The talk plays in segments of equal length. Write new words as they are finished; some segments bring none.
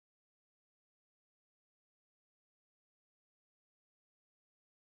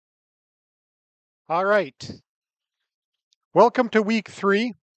All right. Welcome to week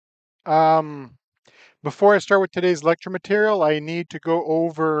 3. Um, Before I start with today's lecture material, I need to go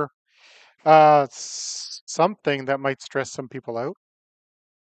over something that might stress some people out.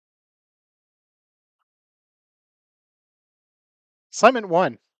 Assignment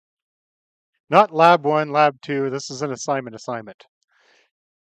 1, not lab 1, lab 2. This is an assignment.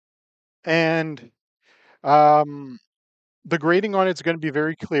 And um, the grading on it is going to be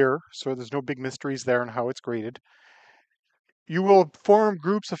very clear, so there's no big mysteries there on how it's graded. You will form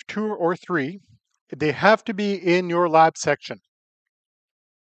groups of 2 or 3. They have to be in your lab section.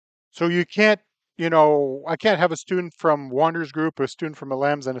 So you can't, I can't have a student from Wander's group, a student from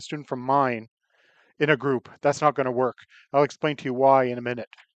Alem's, and a student from mine in a group. That's not going to work. I'll explain to you why in a minute.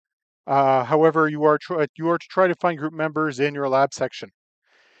 However, you are to try to find group members in your lab section.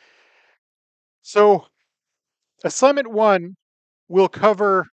 So assignment 1 will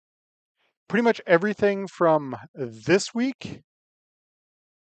cover pretty much everything from this week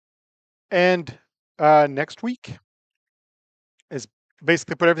and next week. Is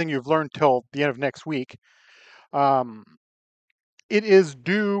basically put everything you've learned till the end of next week. Um, it is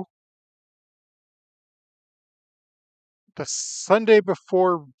due the Sunday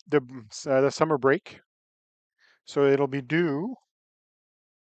before the summer break. So it'll be due.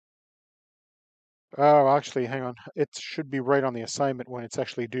 Oh, actually, hang on. It should be right on the assignment when it's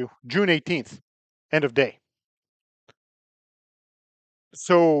actually due. June 18th, end of day.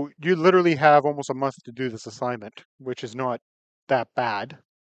 So you literally have almost a month to do this assignment, which is not that bad.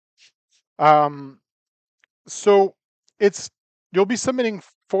 Um, so it's you'll be submitting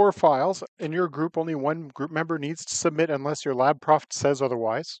 4 files in your group. Only one group member needs to submit unless your lab prof says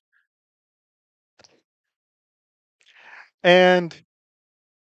otherwise. And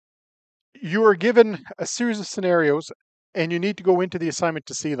you are given a series of scenarios, and you need to go into the assignment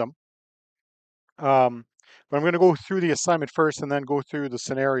to see them. But I'm going to go through the assignment first and then go through the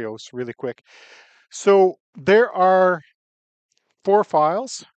scenarios really quick. So there are 4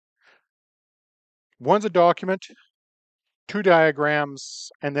 files. One's a document, 2 diagrams,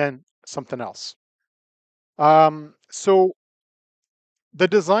 and then something else. So the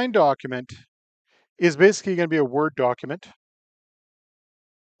design document is basically going to be a Word document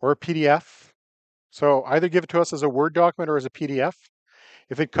or a PDF. So either give it to us as a Word document or as a PDF.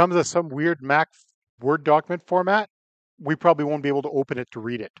 If it comes as some weird Mac Word document format, we probably won't be able to open it to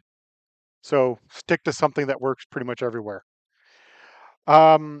read it. So stick to something that works pretty much everywhere. You're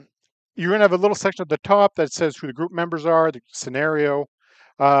going to have a little section at the top that says who the group members are, the scenario.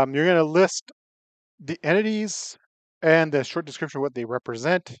 You're going to list the entities and the short description of what they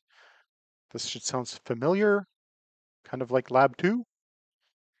represent. This should sound familiar, kind of like Lab 2.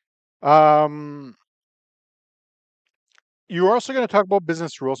 You're also going to talk about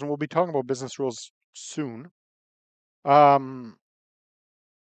business rules, and we'll be talking about business rules soon. And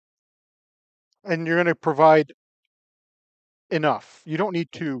you're going to provide enough. You don't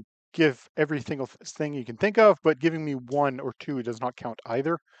need to give every single thing you can think of, but giving me 1 or 2 does not count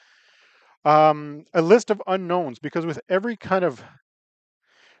either. A list of unknowns, because with every kind of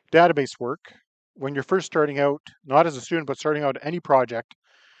database work, when you're first starting out, not as a student, but starting out any project,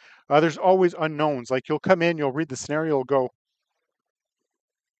 there's always unknowns. Like you'll come in, you'll read the scenario, you'll go,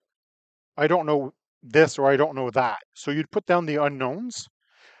 I don't know this or I don't know that. So you'd put down the unknowns.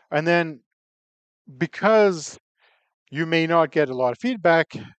 And then because you may not get a lot of feedback,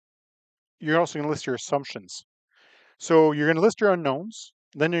 you're also going to list your assumptions. So you're going to list your unknowns.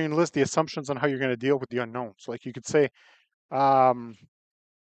 Then you're going to list the assumptions on how you're going to deal with the unknowns. Like you could say, if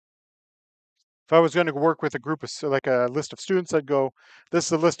I was going to work with a group of, like a list of students, I'd go, this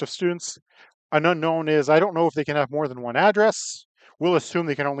is a list of students. An unknown is, I don't know if they can have more than 1 address. We'll assume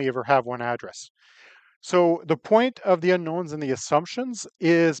they can only ever have 1 address. So the point of the unknowns and the assumptions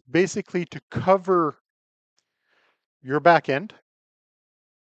is basically to cover your back end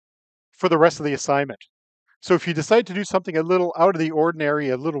for the rest of the assignment. So if you decide to do something a little out of the ordinary,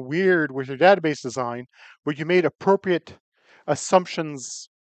 a little weird with your database design, but you made appropriate assumptions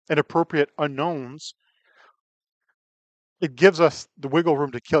and appropriate unknowns, it gives us the wiggle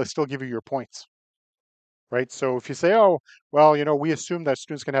room to still give you your points, right? So if you say, oh, well, we assume that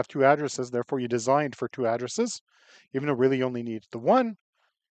students can have 2 addresses, therefore you designed for 2 addresses, even though really you only need the 1,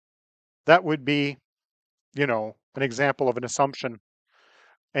 that would be, an example of an assumption,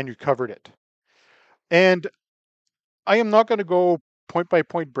 and you covered it. And I am not going to go point by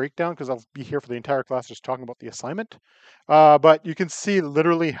point breakdown because I'll be here for the entire class just talking about the assignment. But you can see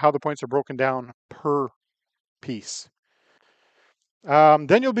literally how the points are broken down per piece.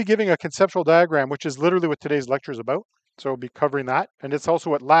 Then you'll be giving a conceptual diagram, which is literally what today's lecture is about. So we'll be covering that. And it's also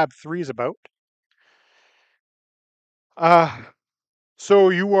what Lab 3 is about. Uh, so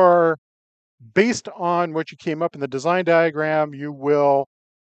you are, based on what you came up in the design diagram, you will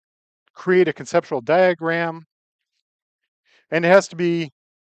create a conceptual diagram, and it has to be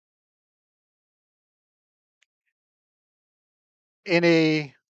in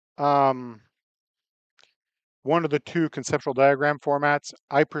a one of the two conceptual diagram formats.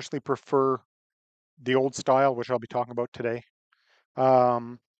 I personally prefer the old style, which I'll be talking about today.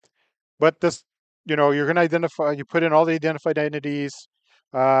 Um, but this, you're going to identify, you put in all the identified entities.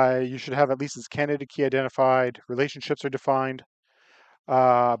 You should have at least its candidate key identified. Relationships are defined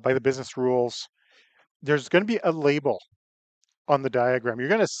by the business rules. There's going to be a label on the diagram. You're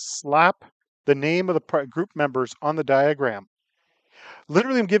going to slap the name of the group members on the diagram.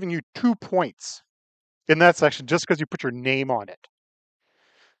 Literally, I'm giving you 2 points in that section just because you put your name on it.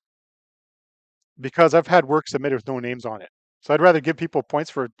 Because I've had work submitted with no names on it. So I'd rather give people points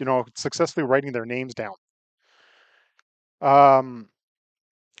for, successfully writing their names down. Then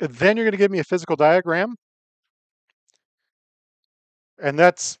you're going to give me a physical diagram. And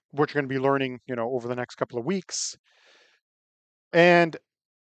that's what you're going to be learning, over the next couple of weeks. And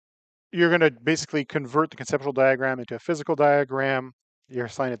you're going to basically convert the conceptual diagram into a physical diagram. You're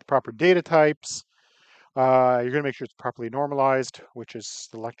assigning it the proper data types. You're going to make sure it's properly normalized, which is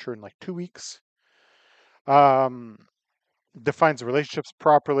the lecture in like 2 weeks. Defines the relationships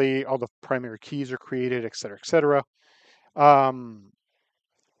properly. All the primary keys are created, et cetera, et cetera. And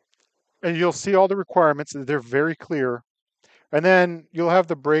you'll see all the requirements. They're very clear. And then you'll have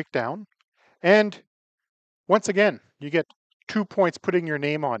the breakdown. And once again, you get 2 points putting your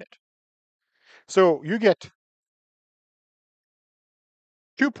name on it. So you get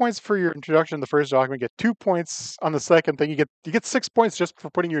 2 points for your introduction in the first document, get 2 points on the second thing. You get 6 points just for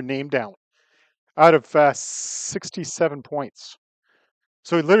putting your name down out of 67 points.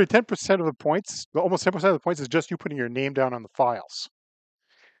 So literally 10% of the points, almost 10% of the points is just you putting your name down on the files.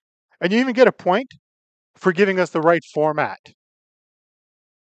 And you even get a point for giving us the right format.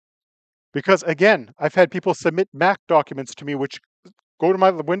 Because again, I've had people submit Mac documents to me, which go to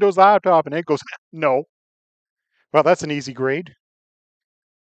my Windows laptop, and it goes, no. Well, that's an easy grade.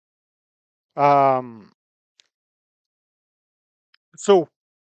 So,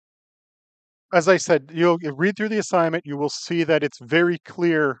 as I said, you'll read through the assignment. You will see that it's very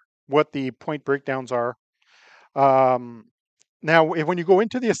clear what the point breakdowns are. Now, when you go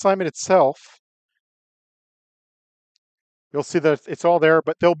into the assignment itself, you'll see that it's all there,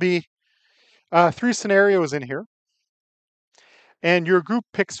 but there'll be 3 scenarios in here, and your group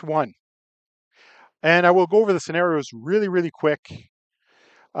picks one. And I will go over the scenarios really, really quick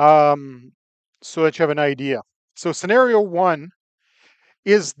so that you have an idea. So, scenario 1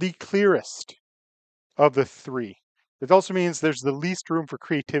 is the clearest of the 3. It also means there's the least room for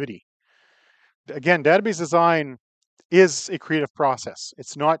creativity. Again, database design is a creative process.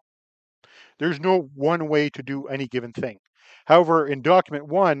 There's no one way to do any given thing. However, in document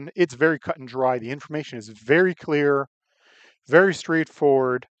 1, it's very cut and dry. The information is very clear, very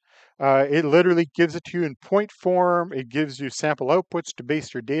straightforward. It literally gives it to you in point form. It gives you sample outputs to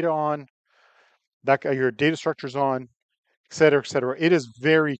base your data on, your data structures on, et cetera, et cetera. It is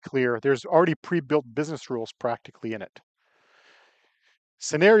very clear. There's already pre-built business rules practically in it.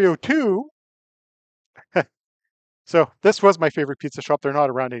 Scenario 2, so this was my favorite pizza shop. They're not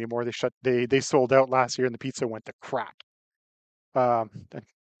around anymore. They sold out last year, and the pizza went to crap. Um,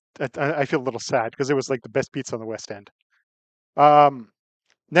 I feel a little sad because it was like the best pizza on the West End. Um,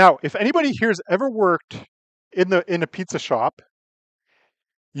 Now, if anybody here's ever worked in a pizza shop,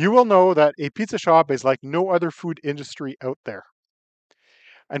 you will know that a pizza shop is like no other food industry out there.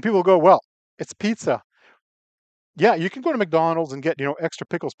 And people go, well, it's pizza. Yeah, you can go to McDonald's and get, extra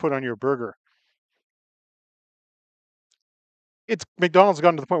pickles put on your burger. It's McDonald's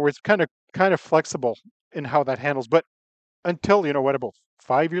gotten to the point where it's kind of flexible in how that handles. But until, about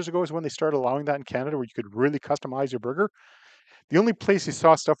 5 years ago is when they started allowing that in Canada, where you could really customize your burger. The only place you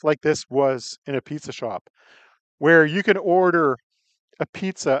saw stuff like this was in a pizza shop, where you can order a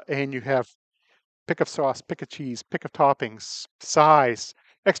pizza and you have pick of sauce, pick of cheese, pick of toppings, size,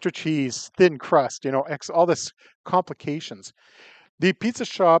 extra cheese, thin crust, all this complications. The pizza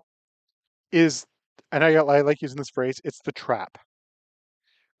shop is, and I like using this phrase, it's the trap.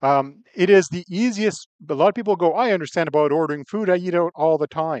 It is the easiest. A lot of people go, I understand about ordering food. I eat out all the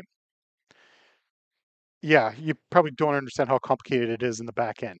time. Yeah, you probably don't understand how complicated it is in the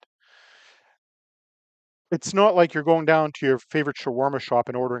back end. It's not like you're going down to your favorite shawarma shop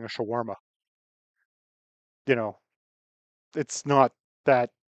and ordering a shawarma. You know, it's not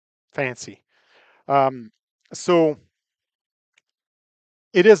that fancy. Um, so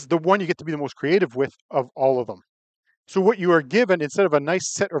it is the one you get to be the most creative with of all of them. So what you are given, instead of a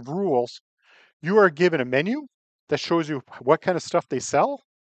nice set of rules, you are given a menu that shows you what kind of stuff they sell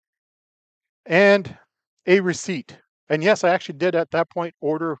and a receipt. And yes, I actually did at that point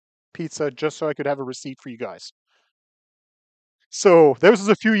order pizza just so I could have a receipt for you guys. So this was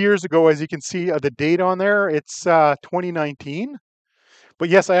a few years ago, as you can see the date on there. It's 2019. But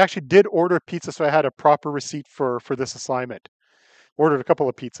yes, I actually did order pizza, so I had a proper receipt for this assignment. Ordered a couple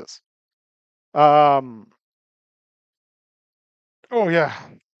of pizzas. Um, oh yeah,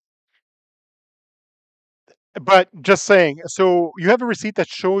 but just saying. So you have a receipt that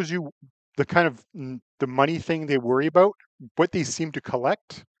shows you the kind of the money thing they worry about, what they seem to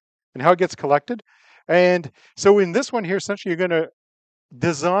collect, and how it gets collected. And so in this one here, essentially, you're going to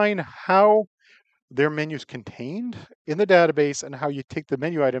design how their menus contained in the database and how you take the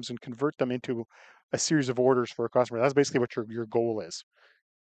menu items and convert them into a series of orders for a customer. That's basically what your goal is.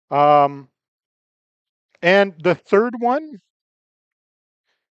 Um, and the third one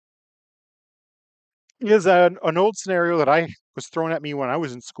is an old scenario that I was thrown at me when I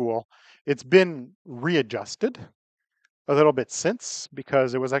was in school. It's been readjusted a little bit since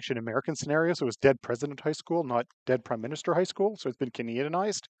because it was actually an American scenario. So it was Dead President High School, not Dead Prime Minister High School. So it's been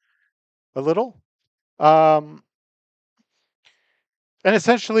Canadianized a little. Um, and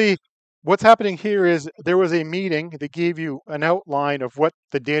essentially, what's happening here is there was a meeting that gave you an outline of what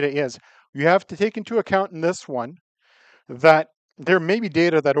the data is. You have to take into account in this one that there may be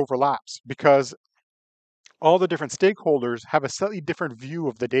data that overlaps because all the different stakeholders have a slightly different view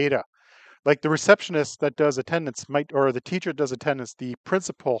of the data. Like the receptionist that does attendance might, or the teacher does attendance, the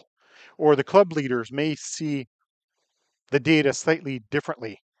principal or the club leaders may see the data slightly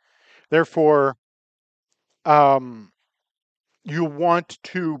differently. Therefore, um, you want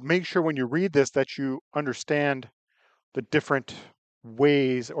to make sure when you read this that you understand the different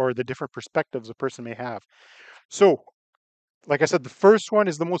ways or the different perspectives a person may have. So, like I said, the first one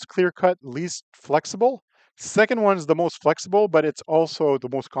is the most clear cut, least flexible. Second one is the most flexible, but it's also the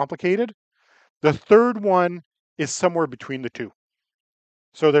most complicated. The third one is somewhere between the two.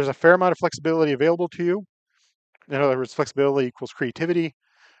 So there's a fair amount of flexibility available to you. In other words, flexibility equals creativity,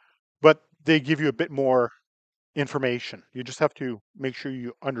 but they give you a bit more information. You just have to make sure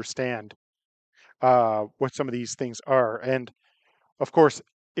you understand what some of these things are. And of course,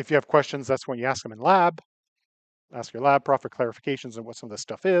 if you have questions, that's when you ask them in lab. Ask your lab prof for clarifications on what some of this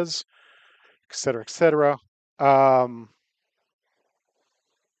stuff is, et cetera, et cetera.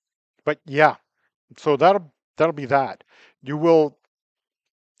 But yeah, so that'll be that. You will.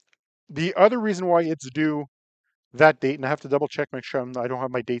 The other reason why it's due that date, and I have to double check, make sure I don't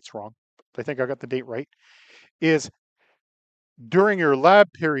have my dates wrong. I think I got the date right. Is during your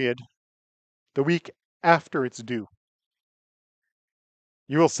lab period, the week after it's due.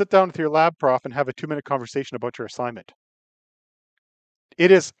 You will sit down with your lab prof and have a 2-minute conversation about your assignment.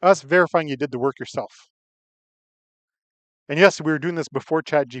 It is us verifying you did the work yourself. And yes, we were doing this before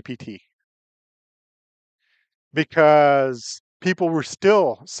ChatGPT because people were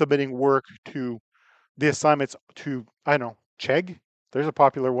still submitting work to the assignments to, I don't know, Chegg. There's a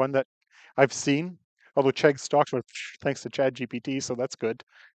popular one that I've seen, although Chegg stocks went thanks to ChatGPT, so that's good.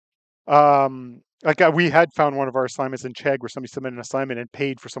 We had found one of our assignments in Chegg where somebody submitted an assignment and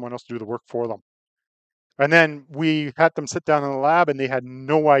paid for someone else to do the work for them. And then we had them sit down in the lab and they had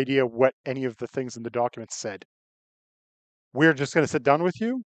no idea what any of the things in the documents said. We're just going to sit down with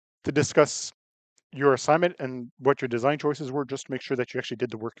you to discuss your assignment and what your design choices were, just to make sure that you actually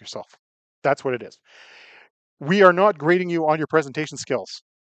did the work yourself. That's what it is. We are not grading you on your presentation skills.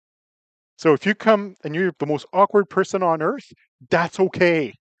 So if you come and you're the most awkward person on earth, that's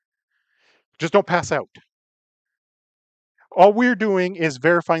okay. Just don't pass out. All we're doing is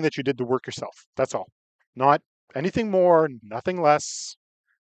verifying that you did the work yourself. That's all. Not anything more, nothing less.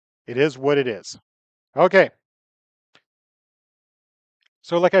 It is what it is. Okay.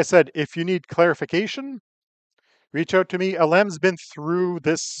 So like I said, if you need clarification, reach out to me. Alem's been through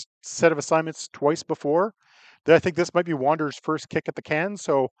this set of assignments twice before. I think this might be Wander's first kick at the can,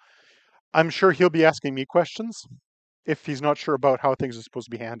 so I'm sure he'll be asking me questions if he's not sure about how things are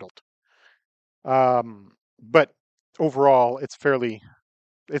supposed to be handled. But overall,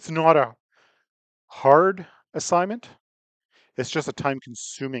 it's not a hard assignment. It's just a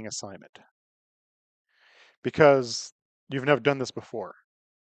time-consuming assignment because you've never done this before.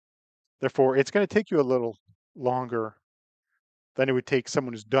 Therefore, it's going to take you a little longer than it would take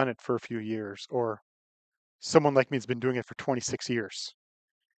someone who's done it for a few years, or someone like me who's been doing it for 26 years.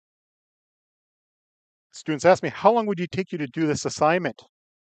 Students ask me, how long would you take you to do this assignment?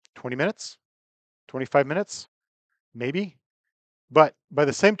 20 minutes? 25 minutes? Maybe. But by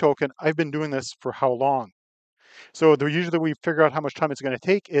the same token, I've been doing this for how long? So usually we figure out how much time it's going to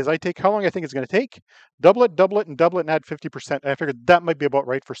take is I take how long I think it's going to take, and double it and add 50%. And I figured that might be about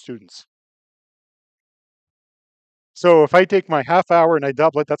right for students. So if I take my half hour and I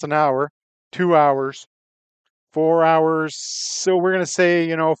double it, that's an hour, 2 hours, 4 hours. So we're going to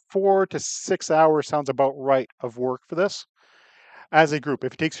say, 4 to 6 hours sounds about right of work for this as a group.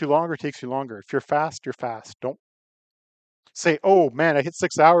 If it takes you longer, it takes you longer. If you're fast, you're fast. Don't say, oh man, I hit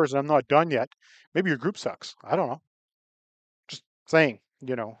 6 hours and I'm not done yet. Maybe your group sucks. I don't know. Just saying.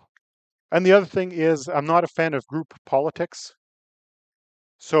 And the other thing is, I'm not a fan of group politics.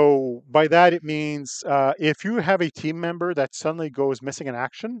 So by that, it means if you have a team member that suddenly goes missing in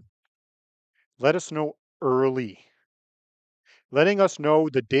action, let us know early. Letting us know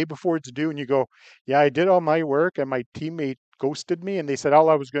the day before it's due, and you go, yeah, I did all my work, and my teammate ghosted me, and they said all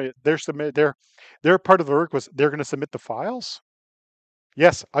I was going to their part of the work was they're going to submit the files.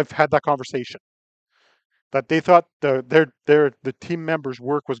 Yes, I've had that conversation. That they thought the team members'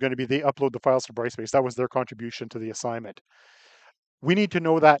 work was going to be they upload the files to Brightspace. That was their contribution to the assignment. We need to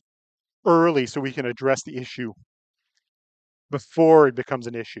know that early so we can address the issue before it becomes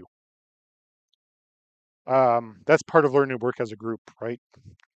an issue. That's part of learning to work as a group, right?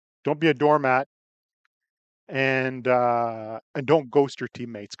 Don't be a doormat and don't ghost your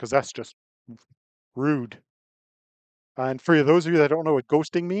teammates because that's just rude. And for those of you that don't know what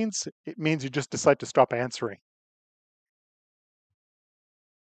ghosting means, it means you just decide to stop answering.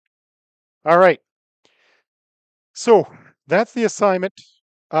 All right. So that's the assignment.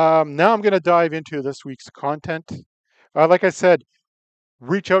 Now I'm going to dive into this week's content. Like I said,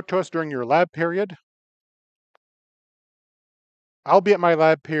 reach out to us during your lab period. I'll be at my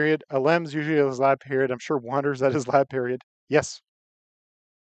lab period. Alem's usually at his lab period. I'm sure Wander's at his lab period. Yes,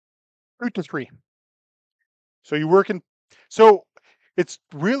 2 to 3. So you work in. So it's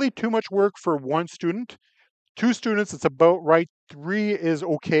really too much work for one student. 2 students, it's about right. 3 is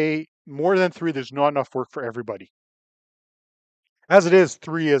okay. More than 3, there's not enough work for everybody. As it is,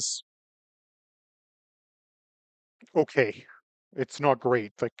 3 is okay. It's not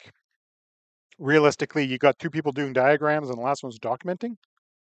great. Like realistically, you got 2 people doing diagrams and the last one's documenting.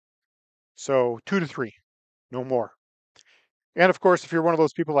 So 2 to 3, no more. And of course, if you're one of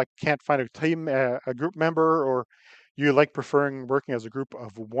those people that can't find a group member, or you like preferring working as a group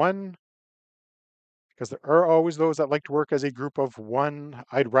of one, because there are always those that like to work as a group of one.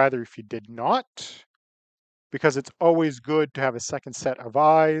 I'd rather if you did not, because it's always good to have a second set of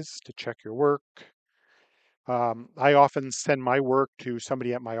eyes to check your work. I often send my work to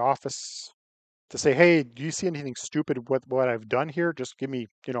somebody at my office to say, hey, do you see anything stupid with what I've done here? Just give me,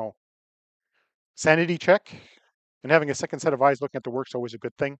 sanity check. And having a second set of eyes looking at the work is always a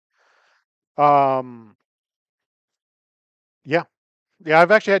good thing. Um, yeah. Yeah, I've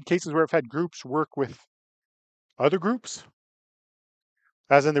actually had cases where I've had groups work with other groups,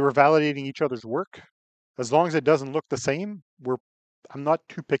 as in they were validating each other's work. As long as it doesn't look the same, I'm not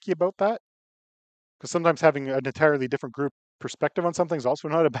too picky about that. Because sometimes having an entirely different group perspective on something is also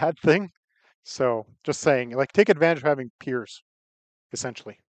not a bad thing. So just saying, like, take advantage of having peers,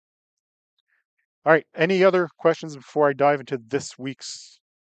 essentially. All right. Any other questions before I dive into this week's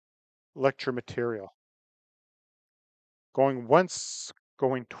lecture material? Going once,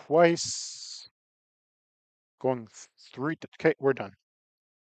 going twice, going three. Okay, we're done.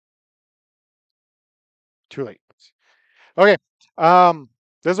 Too late. Okay.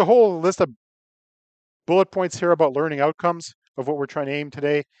 There's a whole list of bullet points here about learning outcomes of what we're trying to aim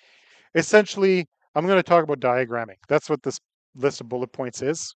today. Essentially, I'm going to talk about diagramming. That's what this list of bullet points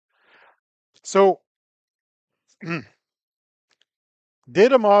is. So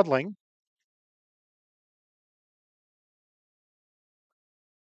data modeling.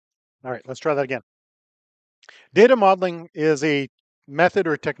 All right, let's try that again. Data modeling is a method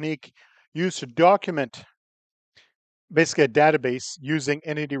or technique used to document basically a database using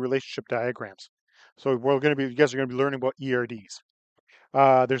entity relationship diagrams. So you guys are going to be learning about ERDs.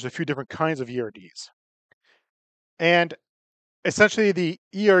 There's a few different kinds of ERDs. And essentially the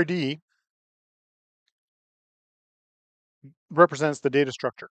ERD represents the data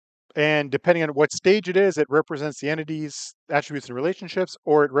structure. And depending on what stage it is, it represents the entities, attributes, and relationships,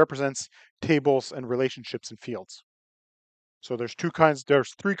 or it represents tables and relationships and fields. So there's 3 kinds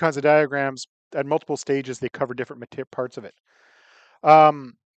of diagrams at multiple stages. They cover different parts of it.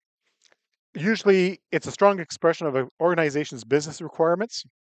 Usually it's a strong expression of an organization's business requirements.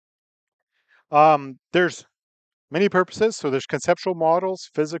 There's many purposes. So there's conceptual models,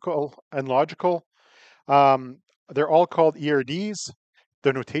 physical and logical. They're all called ERDs.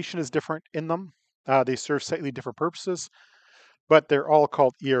 The notation is different in them. They serve slightly different purposes, but they're all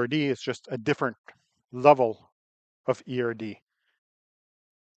called ERD. It's just a different level of ERD.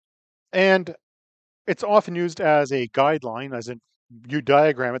 And it's often used as a guideline, as in you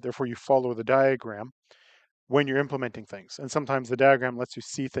diagram it, therefore you follow the diagram when you're implementing things. And sometimes the diagram lets you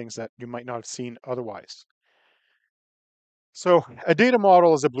see things that you might not have seen otherwise. So a data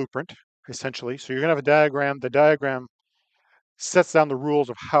model is a blueprint, essentially. So you're going to have a diagram. The diagram sets down the rules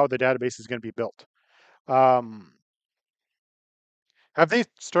of how the database is going to be built. Um, have they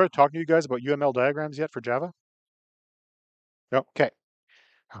started talking to you guys about UML diagrams yet for Java? No. Okay.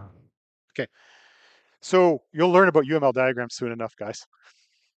 Okay. So you'll learn about UML diagrams soon enough, guys.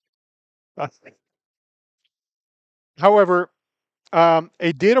 Uh, However,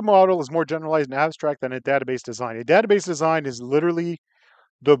 a data model is more generalized and abstract than a database design. A database design is literally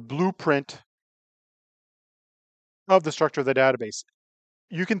the blueprint of the structure of the database.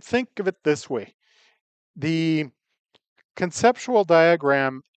 You can think of it this way. The conceptual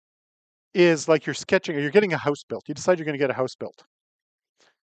diagram is like you're sketching or you're getting a house built. You decide you're going to get a house built.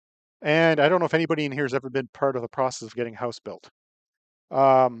 And I don't know if anybody in here has ever been part of the process of getting a house built.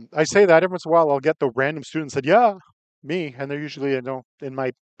 I say that every once in a while I'll get the random student said, yeah, me. And they're usually, in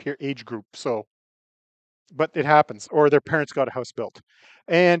my peer age group. So, but it happens. Or their parents got a house built.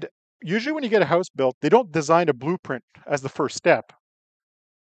 And usually when you get a house built, they don't design a blueprint as the first step.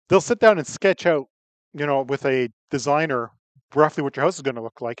 They'll sit down and sketch out, with a designer roughly what your house is going to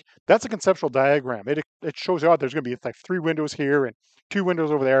look like. That's a conceptual diagram. It shows you out there's going to be like 3 windows here and 2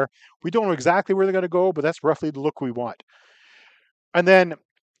 windows over there. We don't know exactly where they're going to go, but that's roughly the look we want. And then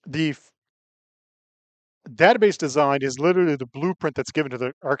the database design is literally the blueprint that's given to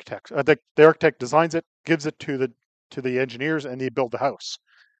the architect. The architect designs it, gives it to the engineers, and they build the house.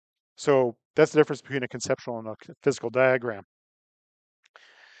 So that's the difference between a conceptual and a physical diagram.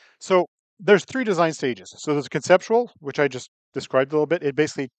 So there's 3 design stages. So there's conceptual, which I just described a little bit. It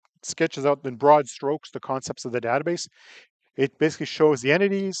basically sketches out in broad strokes the concepts of the database. It basically shows the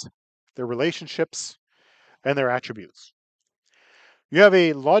entities, their relationships, and their attributes. You have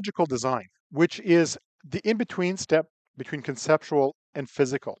a logical design, which is the in-between step between conceptual and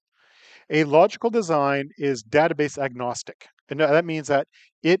physical. A logical design is database agnostic. And that means that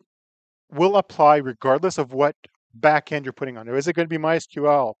it will apply regardless of what backend you're putting on there. Is it going to be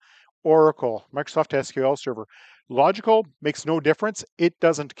MySQL, Oracle, Microsoft SQL Server? Logical makes no difference. It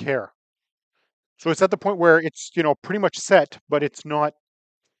doesn't care. So it's at the point where it's, pretty much set, but it's not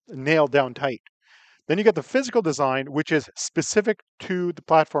nailed down tight. Then you get the physical design, which is specific to the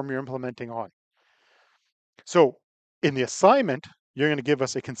platform you're implementing on. So in the assignment, you're going to give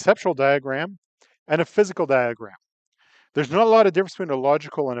us a conceptual diagram and a physical diagram. There's not a lot of difference between a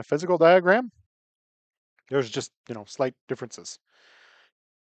logical and a physical diagram. There's just, slight differences.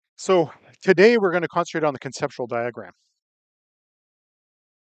 So today we're going to concentrate on the conceptual diagram.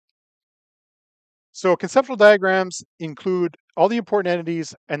 So conceptual diagrams include all the important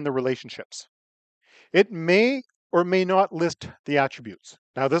entities and the relationships. It may or may not list the attributes.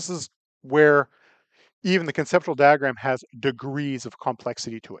 Now this is where even the conceptual diagram has degrees of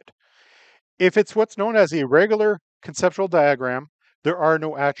complexity to it. If it's what's known as a regular conceptual diagram, there are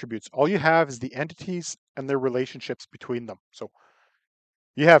no attributes. All you have is the entities and their relationships between them. So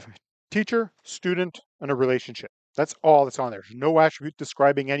you have teacher, student, and a relationship. That's all that's on there. There's no attribute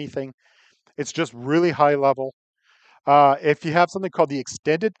describing anything. It's just really high level. If you have something called the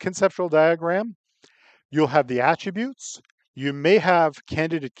extended conceptual diagram, you'll have the attributes. You may have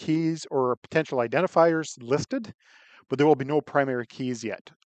candidate keys or potential identifiers listed, but there will be no primary keys yet.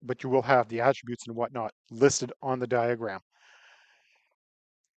 But you will have the attributes and whatnot listed on the diagram.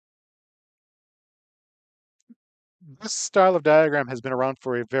 This style of diagram has been around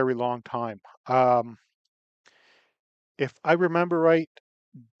for a very long time. If I remember right,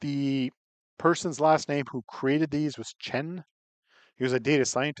 the person's last name who created these was Chen. He was a data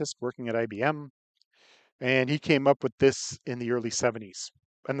scientist working at IBM, and he came up with this in the early 70s.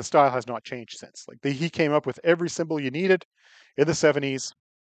 And the style has not changed since. He came up with every symbol you needed in the 70s,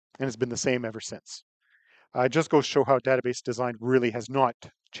 and it's been the same ever since. It just goes to show how database design really has not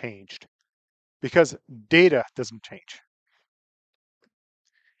changed because data doesn't change.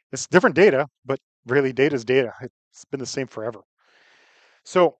 It's different data, but really data is data. It's been the same forever.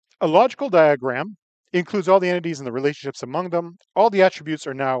 So a logical diagram includes all the entities and the relationships among them. All the attributes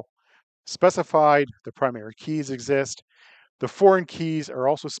are now specified. The primary keys exist. The foreign keys are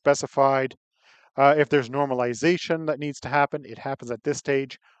also specified. If there's normalization that needs to happen, it happens at this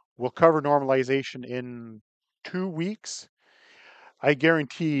stage. We'll cover normalization in 2 weeks. I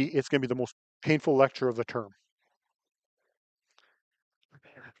guarantee it's going to be the most painful lecture of the term.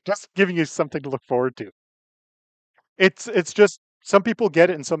 Just giving you something to look forward to. It's just some people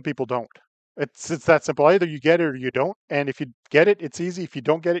get it and some people don't. It's that simple. Either you get it or you don't. And if you get it, it's easy. If you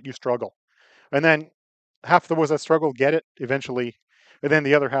don't get it, you struggle. And then half the ones that struggle get it eventually, and then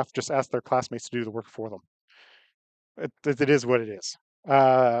the other half just ask their classmates to do the work for them. It is what it is.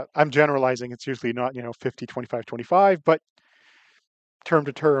 I'm generalizing. It's usually not, 50, 25, 25, but term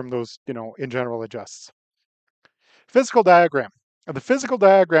to term, those, in general adjusts. Physical diagram. The physical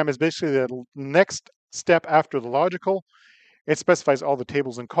diagram is basically the next step after the logical. It specifies all the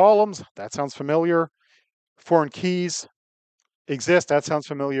tables and columns. That sounds familiar. Foreign keys exist. That sounds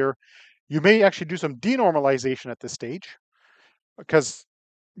familiar. You may actually do some denormalization at this stage because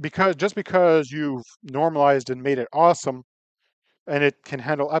you've normalized and made it awesome and it can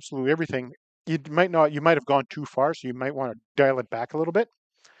handle absolutely everything, you might have gone too far, so you might want to dial it back a little bit.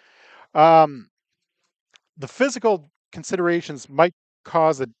 Um, the physical considerations might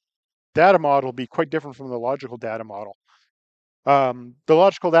cause the data model to be quite different from the logical data model. The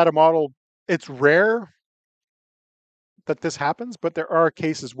logical data model, it's rare that this happens, but there are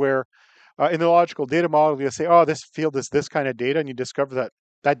cases where in the logical data model, you say, oh, this field is this kind of data, and you discover that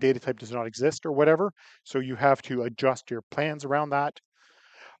that data type does not exist or whatever. So you have to adjust your plans around that.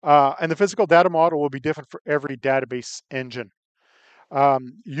 And the physical data model will be different for every database engine.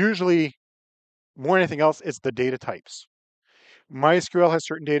 Usually, more than anything else, it's the data types. MySQL has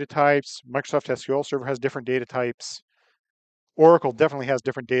certain data types. Microsoft SQL Server has different data types. Oracle definitely has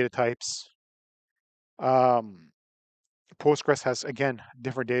different data types. Um, Postgres has, again,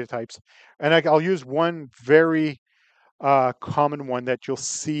 different data types. And I'll use one very common one that you'll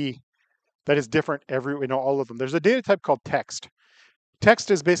see that is different in all of them. There's a data type called text.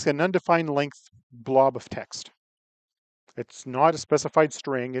 Text is basically an undefined length blob of text. It's not a specified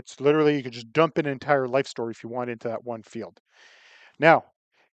string. It's literally, you can just dump an entire life story if you want into that one field. Now,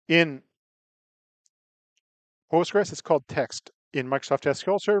 in Postgres, it's called text. In Microsoft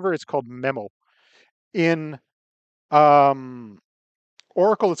SQL Server, it's called memo. In um,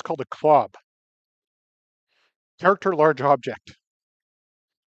 Oracle, it's called a CLOB, character large object.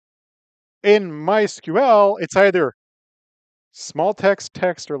 In MySQL, it's either small text,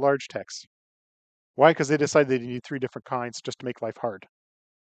 text, or large text. Why? Because they decided they need three different kinds just to make life hard.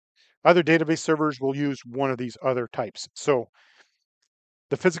 Other database servers will use one of these other types. So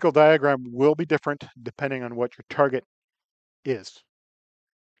the physical diagram will be different depending on what your target is.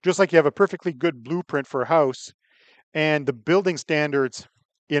 Just like you have a perfectly good blueprint for a house, and the building standards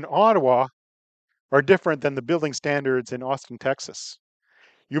in Ottawa are different than the building standards in Austin, Texas.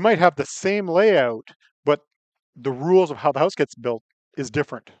 You might have the same layout, but the rules of how the house gets built is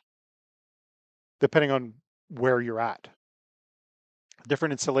different depending on where you're at.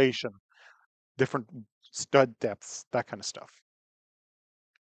 Different insulation, different stud depths, that kind of stuff.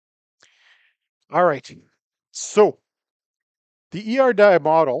 All right. So the ER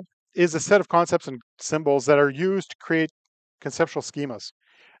model is a set of concepts and symbols that are used to create conceptual schemas.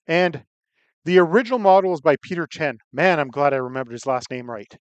 And the original model is by Peter Chen. Man, I'm glad I remembered his last name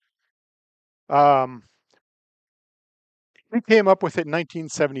right. Um, he came up with it in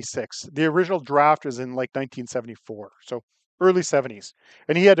 1976. The original draft was in like 1974, so early 70s.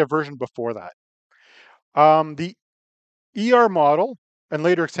 And he had a version before that. The ER model and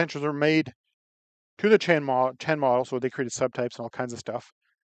later extensions were made to the Chen model, so they created subtypes and all kinds of stuff.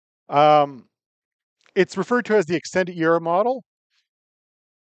 It's referred to as the extended ER model.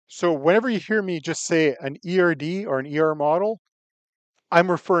 So whenever you hear me just say an ERD or an ER model, I'm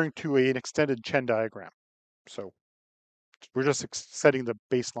referring to an extended Chen diagram. So we're just setting the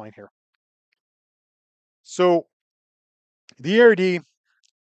baseline here. So the ERD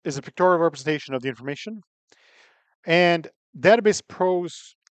is a pictorial representation of the information, and database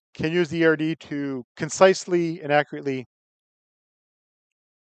pros can use the ERD to concisely and accurately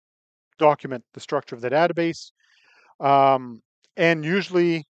document the structure of the database. And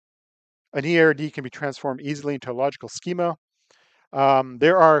usually an ERD can be transformed easily into a logical schema.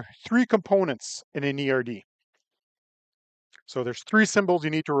 There are three components in an ERD. So there's three symbols you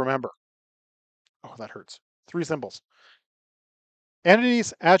need to remember. Oh, that hurts. Three symbols.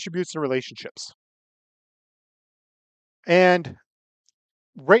 Entities, attributes, and relationships. And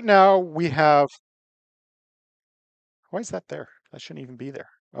right now we have, why is that there? That shouldn't even be there.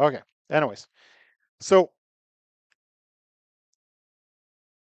 Okay, anyways. So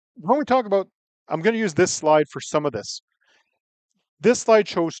when we talk about, I'm going to use this slide for some of this. This slide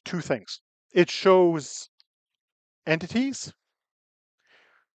shows two things. It shows entities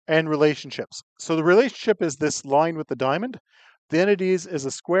and relationships. So the relationship is this line with the diamond. The entities is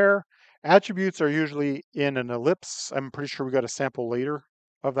a square. Attributes are usually in an ellipse. I'm pretty sure we got a sample later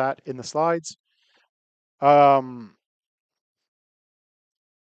of that in the slides.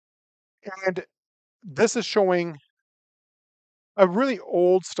 And this is showing a really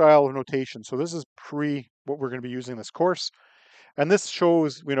old style of notation. So this is pre what we're going to be using in this course. And this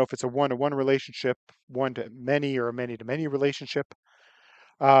shows, if it's a one-to-one relationship, one to many, or a many-to-many relationship.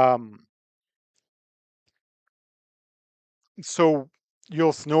 Um, so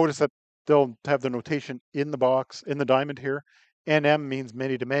you'll notice that they'll have the notation in the box, in the diamond here. NM means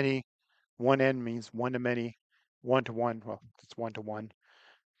many to many. 1N means one to many. One to one, well, it's one to one.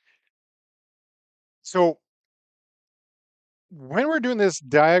 So when we're doing this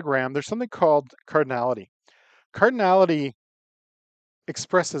diagram, there's something called cardinality. Cardinality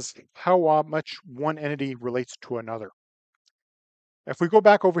expresses how much one entity relates to another. If we go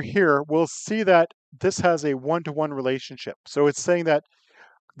back over here, we'll see that this has a one-to-one relationship. So it's saying that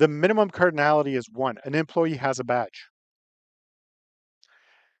the minimum cardinality is 1. An employee has a badge,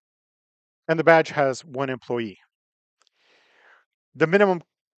 and the badge has one employee. The minimum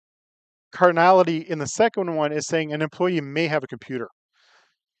cardinality in the second one is saying an employee may have a computer.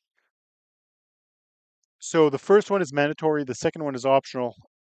 So the first one is mandatory, the second one is optional,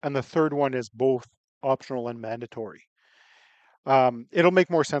 and the third one is both optional and mandatory. It'll make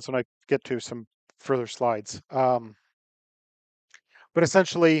more sense when I get to some further slides. But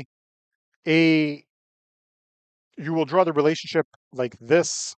essentially, you will draw the relationship like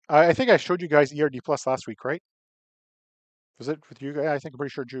this. I think I showed you guys ERD plus last week, right? Was it with you guys? I think I'm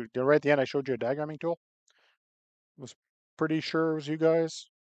pretty sure right at the end I showed you a diagramming tool. Was pretty sure it was you guys.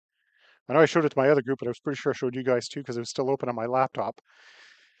 I know I showed it to my other group, but I was pretty sure I showed you guys too because it was still open on my laptop.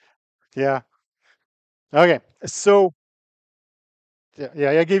 Yeah. Okay. So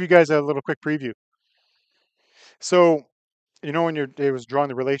yeah, I gave you guys a little quick preview. So when it was drawing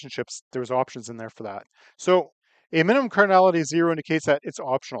the relationships, there was options in there for that. So a minimum cardinality 0 indicates that it's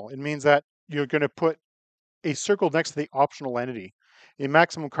optional. It means that you're going to put a circle next to the optional entity. A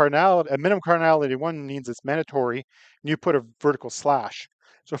minimum cardinality 1 means it's mandatory, and you put a vertical slash.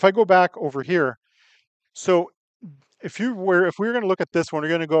 So if I go back over here, so if we were going to look at this one, we're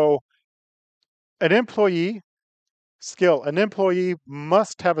going to go an employee skill. An employee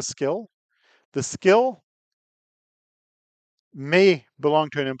must have a skill. The skill may belong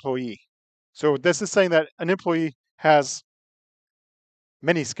to an employee. So this is saying that an employee has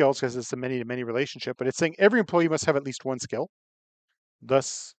many skills because it's a many-to-many relationship, but it's saying every employee must have at least one skill,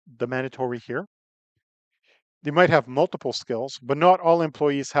 thus the mandatory here. They might have multiple skills, but not all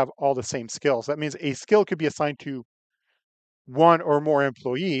employees have all the same skills. That means a skill could be assigned to one or more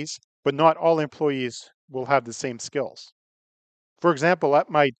employees, but not all employees will have the same skills. For example, at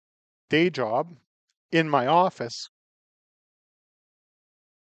my day job, in my office,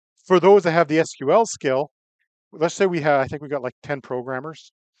 for those that have the SQL skill, let's say I think we got like 10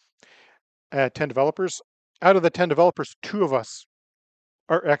 programmers, 10 developers. Out of the 10 developers, 2 of us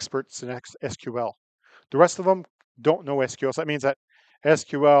are experts in SQL. The rest of them don't know SQL. So that means that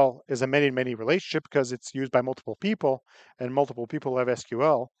SQL is a many-to-many relationship because it's used by multiple people, and multiple people have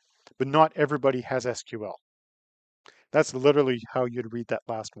SQL, but not everybody has SQL. That's literally how you'd read that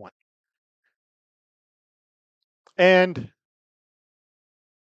last one. And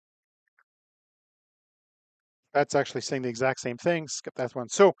that's actually saying the exact same thing. Skip that one.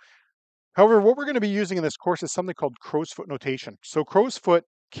 So, however, what we're going to be using in this course is something called crow's foot notation. So crow's foot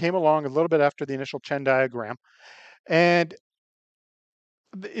came along a little bit after the initial Venn diagram, and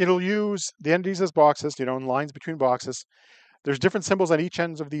it'll use the entities as boxes, and lines between boxes. There's different symbols on each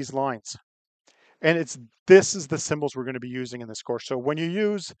ends of these lines. And this is the symbols we're going to be using in this course. So when you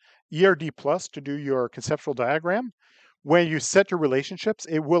use ERD plus to do your conceptual diagram, when you set your relationships,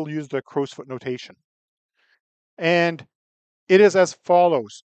 it will use the crow's foot notation. And it is as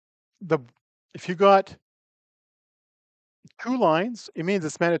follows. If you got 2 lines, it means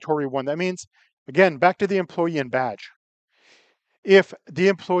it's mandatory 1. That means, again, back to the employee and badge. If an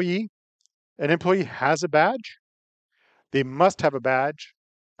employee has a badge, they must have a badge,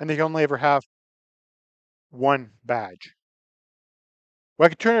 and they can only ever have one badge. Well, I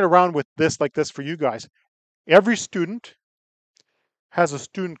could turn it around with this like this for you guys. Every student has a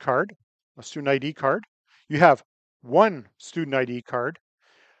student card, a student ID card. You have one student ID card.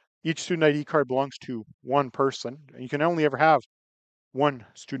 Each student ID card belongs to one person, and you can only ever have one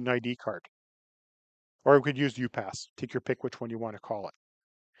student ID card. Or we could use UPass. Take your pick which one you want to call it.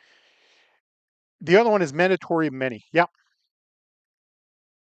 The other one is mandatory many. Yeah.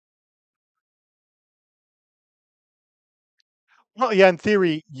 Well, yeah, in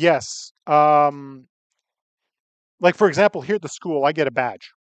theory, yes. Like for example, here at the school, I get a badge,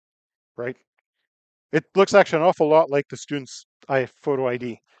 right? It looks actually an awful lot like the student's photo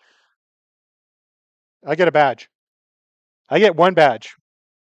ID. I get a badge. I get one badge.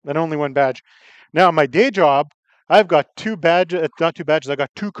 and only one badge. Now, my day job, I've got two badges, not two badges, I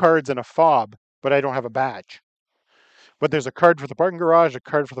got two cards and a fob, but I don't have a badge. But there's a card for the parking garage, a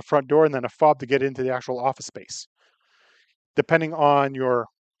card for the front door, and then a fob to get into the actual office space. Depending on your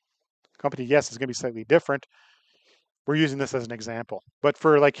company, yes, it's going to be slightly different. We're using this as an example. But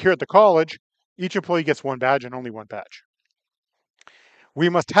for like here at the college, each employee gets one badge and only one badge. We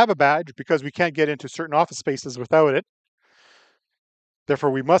must have a badge because we can't get into certain office spaces without it.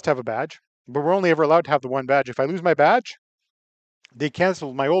 Therefore, we must have a badge, but we're only ever allowed to have the one badge. If I lose my badge, they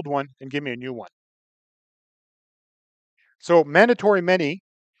cancel my old one and give me a new one. So mandatory many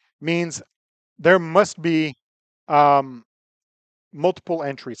means there must be um, multiple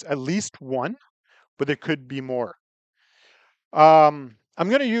entries, at least one, but there could be more. I'm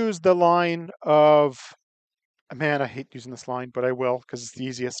going to use the line of, man, I hate using this line, but I will because it's the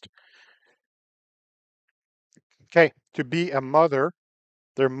easiest. Okay, to be a mother,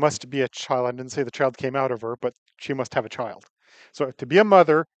 there must be a child. I didn't say the child came out of her, but she must have a child. So to be a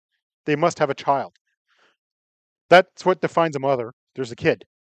mother, they must have a child. That's what defines a mother. There's a kid.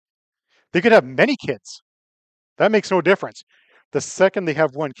 They could have many kids. That makes no difference. The second they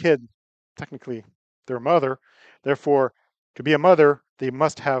have one kid, technically they're a mother. Therefore, to be a mother, they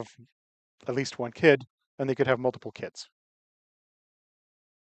must have at least one kid, and they could have multiple kids.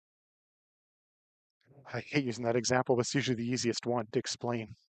 I hate using that example, but it's usually the easiest one to explain.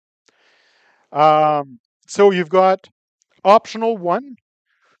 So you've got optional one.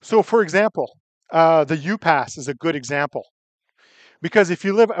 So for example, the UPass is a good example. Because if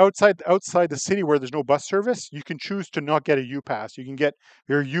you live outside the city where there's no bus service, you can choose to not get a UPass. You can get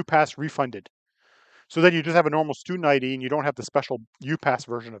your UPass refunded. So then you just have a normal student ID and you don't have the special UPass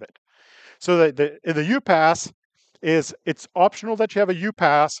version of it. So the UPass it's optional that you have a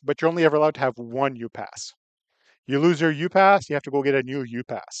UPass, but you're only ever allowed to have one UPass. You lose your UPass, you have to go get a new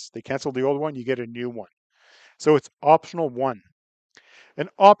UPass. They cancel the old one, you get a new one. So it's optional one. An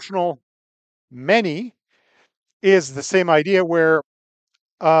optional many is the same idea where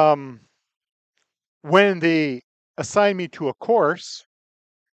when they assign me to a course,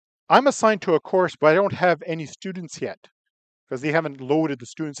 I'm assigned to a course, but I don't have any students yet because they haven't loaded the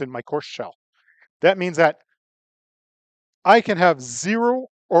students in my course shell. That means that I can have 0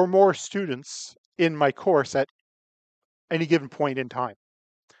 or more students in my course at any given point in time.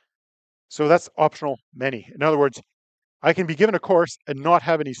 So that's optional many. In other words, I can be given a course and not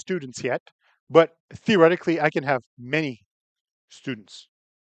have any students yet, but theoretically I can have many students.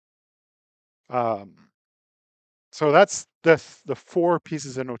 So that's the 4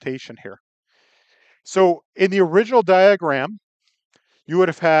 pieces of notation here. So in the original diagram, you would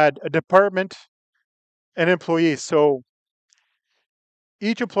have had a department and employees. So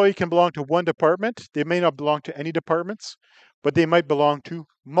each employee can belong to one department. They may not belong to any departments, but they might belong to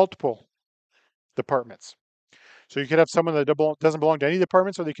multiple departments. So you could have someone that doesn't belong to any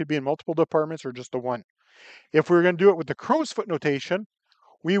departments, or they could be in multiple departments or just the one. If we were going to do it with the crow's foot notation,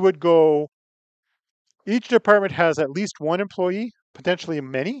 we would go, each department has at least one employee, potentially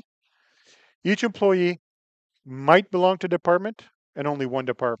many. Each employee might belong to department and only one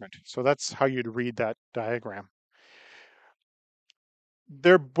department. So that's how you'd read that diagram.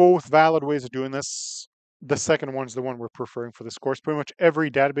 They're both valid ways of doing this. The second one's the one we're preferring for this course. Pretty much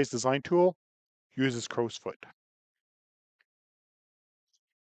every database design tool uses crow's foot.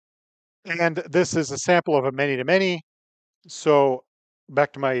 And this is a sample of a many-to-many. So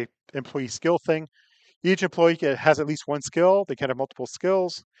back to my employee skill thing. Each employee has at least one skill. They can have multiple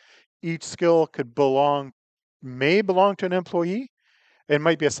skills. Each skill may belong to an employee and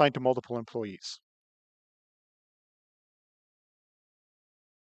might be assigned to multiple employees.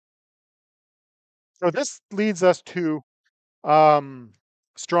 So this leads us to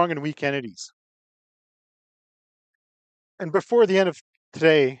strong and weak entities. And before the end of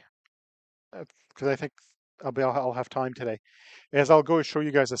today, because I think I'll have time today, is I'll go show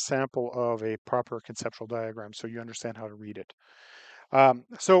you guys a sample of a proper conceptual diagram so you understand how to read it.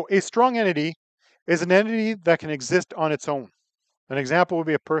 So a strong entity is an entity that can exist on its own. An example would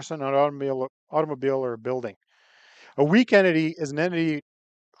be a person, an automobile, or a building. A weak entity is an entity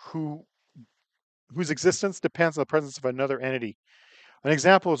whose existence depends on the presence of another entity. An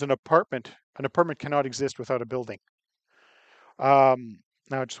example is an apartment. An apartment cannot exist without a building. Now,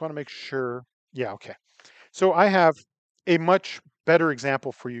 I just want to make sure. Yeah, okay. So I have a much better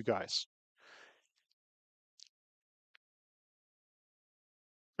example for you guys.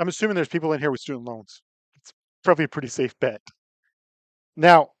 I'm assuming there's people in here with student loans. It's probably a pretty safe bet.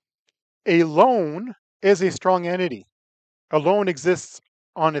 Now, a loan is a strong entity. A loan exists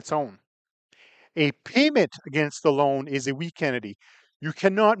on its own. A payment against the loan is a weak entity. You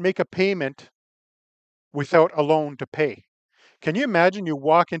cannot make a payment without a loan to pay. Can you imagine you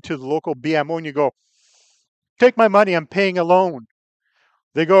walk into the local BMO and you go, take my money, I'm paying a loan.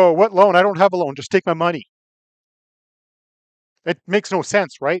 They go, what loan? I don't have a loan, just take my money. It makes no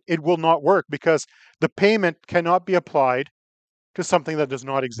sense, right? It will not work because the payment cannot be applied to something that does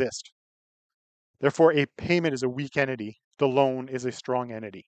not exist. Therefore, a payment is a weak entity. The loan is a strong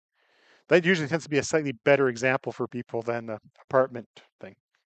entity. That usually tends to be a slightly better example for people than the apartment thing.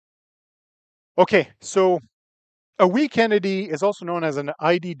 Okay, so a weak entity is also known as an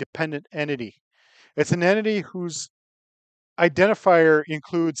ID-dependent entity. It's an entity whose identifier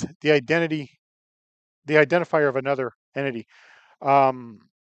includes the identifier of another entity.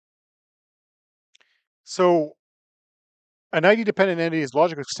 So an ID-dependent entity is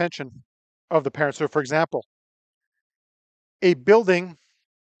logical extension of the parent. So for example, a building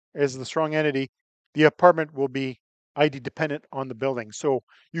is the strong entity. The apartment will be ID dependent on the building. So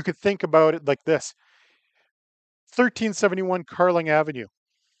you could think about it like this. 1371 Carling Avenue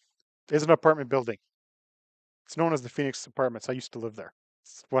is an apartment building. It's known as the Phoenix Apartments. I used to live there.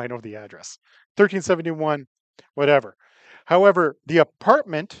 That's why I know the address. 1371, whatever. However, the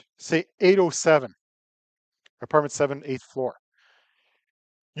apartment, say 807, apartment 7, 8th floor.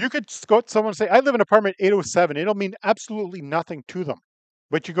 You could go to someone and say, I live in apartment 807. It'll mean absolutely nothing to them.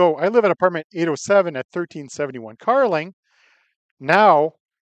 But you go, I live in apartment 807 at 1371 Carling. Now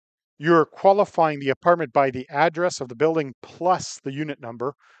you're qualifying the apartment by the address of the building plus the unit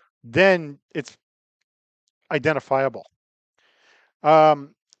number. Then it's identifiable.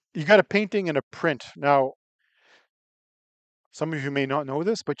 You got a painting and a print. Now, some of you may not know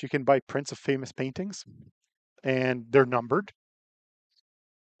this, but you can buy prints of famous paintings and they're numbered.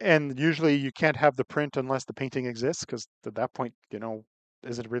 And usually you can't have the print unless the painting exists, because at that point,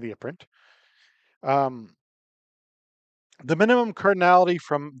 is it really a print? Um, the minimum cardinality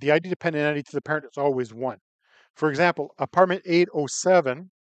from the ID dependent entity to the parent is always 1. For example, apartment 807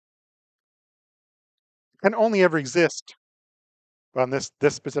 can only ever exist on this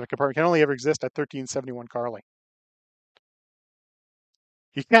specific apartment can only ever exist at 1371 Carling.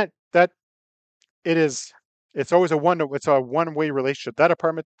 You can't that it is it's always it's a one-way relationship. That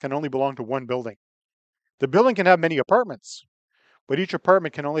apartment can only belong to one building. The building can have many apartments, but each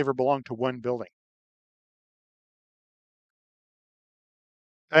apartment can only ever belong to one building.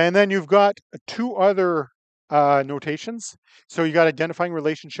 And then you've got two other notations. So you got identifying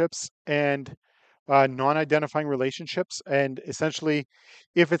relationships and non-identifying relationships. And essentially,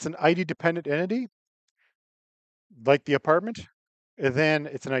 if it's an ID-dependent entity, like the apartment, then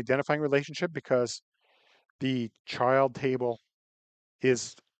it's an identifying relationship because the child table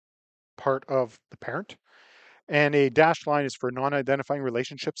is part of the parent. And a dashed line is for non-identifying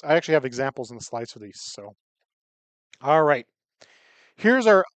relationships. I actually have examples in the slides for these. So, all right. Here's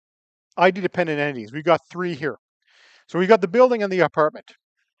our ID-dependent entities. We've got 3 here. So we got the building and the apartment.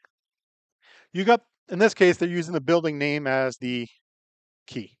 You got, in this case, they're using the building name as the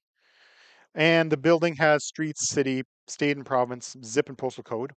key. And the building has street, city, state and province, zip and postal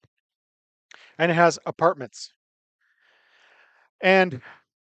code. And it has apartments. And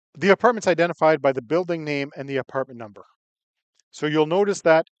the apartment's identified by the building name and the apartment number. So you'll notice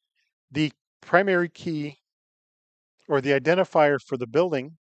that the primary key or the identifier for the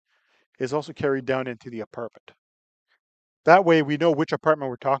building is also carried down into the apartment. That way we know which apartment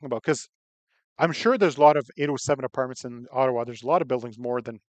we're talking about, because I'm sure there's a lot of 807 apartments in Ottawa. There's a lot of buildings more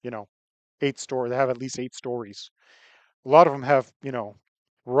than, 8-story. They have at least 8 stories. A lot of them have,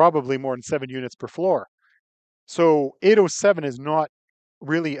 probably more than 7 units per floor. So 807 is not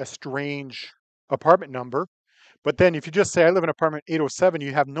really a strange apartment number. But then if you just say, I live in apartment 807,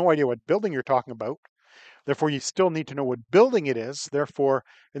 you have no idea what building you're talking about. Therefore, you still need to know what building it is. Therefore,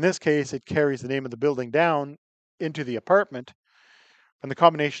 in this case, it carries the name of the building down into the apartment. And the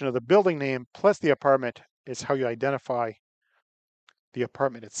combination of the building name plus the apartment is how you identify the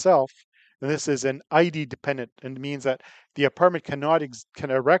apartment itself. And this is an ID dependent, and means that the apartment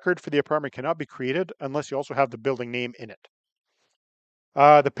a record for the apartment cannot be created unless you also have the building name in it.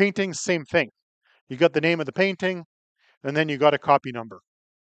 The painting, same thing. You got the name of the painting, and then you got a copy number.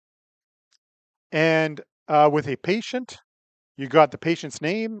 And with a patient, you got the patient's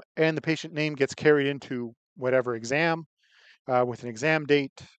name, and the patient name gets carried into whatever exam with an exam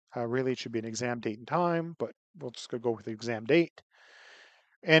date. Really, it should be an exam date and time, but we'll just go with the exam date.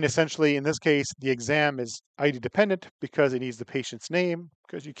 And essentially, in this case, the exam is ID dependent because it needs the patient's name,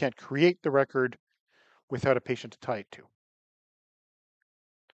 because you can't create the record without a patient to tie it to.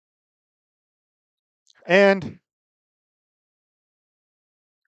 And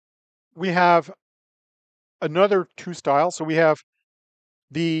we have another 2 styles. So we have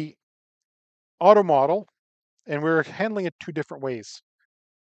the auto model, and we're handling it two different ways.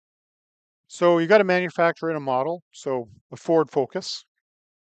 So you got to manufacture in a model, so a Ford Focus.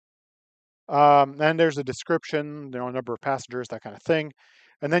 And there's a description, number of passengers, that kind of thing.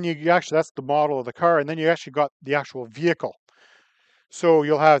 And then you actually, that's the model of the car. And then you actually got the actual vehicle. So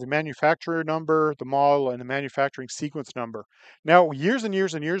you'll have the manufacturer number, the model, and the manufacturing sequence number. Now, years and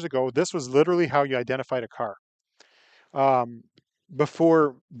years and years ago, this was literally how you identified a car. Um,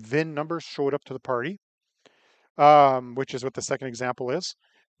 before VIN numbers showed up to the party, which is what the second example is,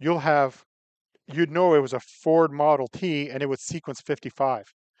 you'd know it was a Ford Model T and it was sequence 55.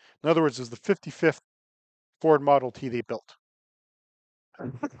 In other words, it was the 55th Ford Model T they built.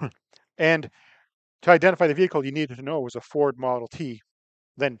 And to identify the vehicle, you needed to know it was a Ford Model T,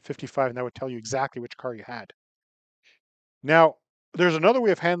 then 55, and that would tell you exactly which car you had. Now, there's another way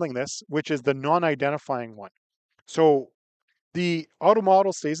of handling this, which is the non-identifying one. So the auto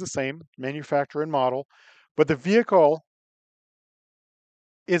model stays the same, manufacturer and model, but the vehicle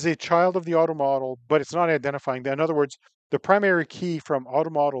is a child of the auto model, but it's not identifying. In other words, the primary key from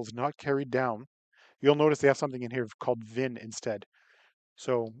auto model is not carried down. You'll notice they have something in here called VIN instead.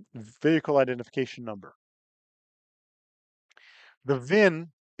 So vehicle identification number. The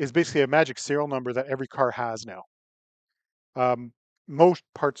VIN is basically a magic serial number that every car has now. Most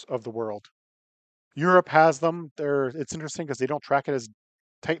parts of the world. Europe has them. It's interesting because they don't track it as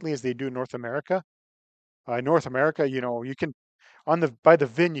tightly as they do in North America. North America, you can by the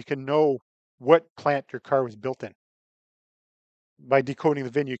VIN you can know what plant your car was built in. By decoding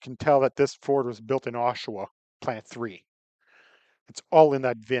the VIN, you can tell that this Ford was built in Oshawa, Plant 3. It's all in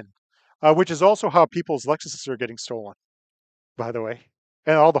that VIN, which is also how people's Lexuses are getting stolen, by the way,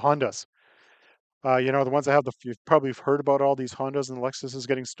 and all the Hondas. The ones that have you've probably heard about all these Hondas and Lexuses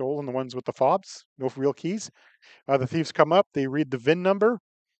getting stolen, the ones with the fobs, no real keys. The thieves come up, they read the VIN number,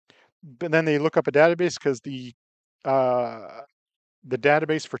 and then they look up a database because the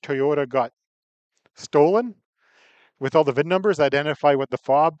database for Toyota got stolen with all the VIN numbers, identify what the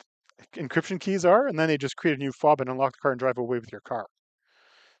fob encryption keys are, and then they just create a new fob and unlock the car and drive away with your car.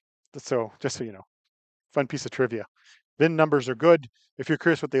 So, just so you know, fun piece of trivia. VIN numbers are good. If you're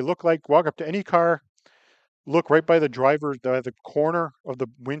curious what they look like, walk up to any car, look right by the driver, the corner of the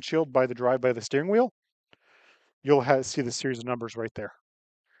windshield by the steering wheel. You'll see the series of numbers right there.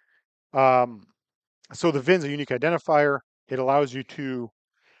 So the VIN's a unique identifier. It allows you to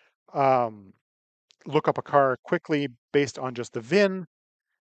look up a car quickly based on just the VIN.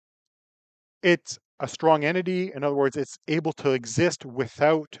 It's a strong entity. In other words, it's able to exist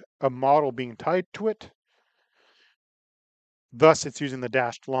without a model being tied to it. Thus, it's using the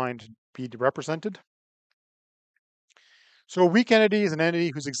dashed line to be represented. So a weak entity is an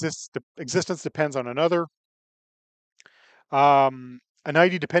entity whose existence depends on another. An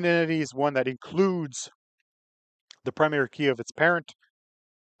ID-dependent entity is one that includes the primary key of its parent.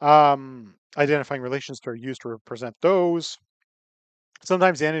 Identifying relations are used to represent those.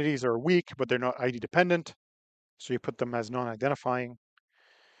 Sometimes the entities are weak, but they're not ID dependent. So you put them as non-identifying.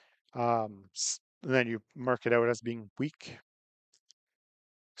 And then you mark it out as being weak.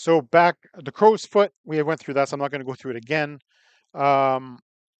 So back, the crow's foot, we went through that, so I'm not going to go through it again.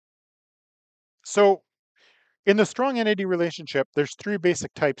 So in the strong entity relationship, there's three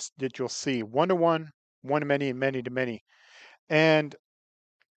basic types that you'll see: one-to-one, one-to-many, and many-to-many. And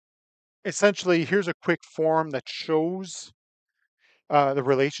essentially, here's a quick form that shows the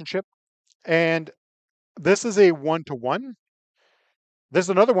relationship. And this is a one-to-one. There's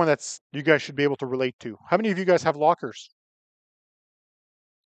another one that's you guys should be able to relate to. How many of you guys have lockers?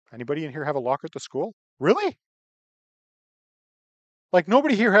 Anybody in here have a locker at the school? Really? Like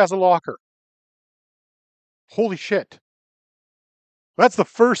nobody here has a locker. Holy shit. That's the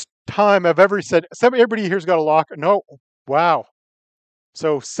first time I've ever said everybody here's got a locker. No. Wow.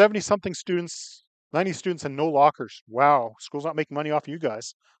 So 70 something students, 90 students and no lockers. Wow. School's not making money off of you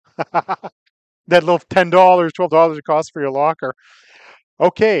guys. That little $10, $12 it costs for your locker.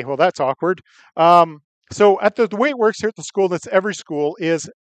 Okay, well that's awkward. So at the way it works here at the school, that's every school, is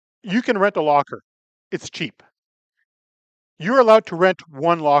you can rent a locker. It's cheap. You're allowed to rent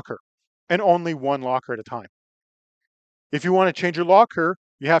one locker and only one locker at a time. If you want to change your locker,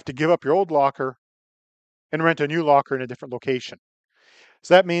 you have to give up your old locker and rent a new locker in a different location.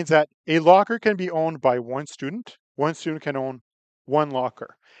 So that means that a locker can be owned by one student. One student can own one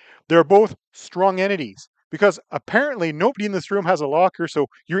locker. They're both strong entities because apparently nobody in this room has a locker, so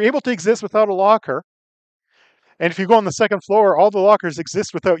you're able to exist without a locker. And if you go on the second floor, all the lockers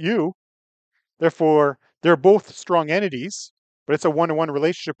exist without you. Therefore, they're both strong entities, but it's a one-to-one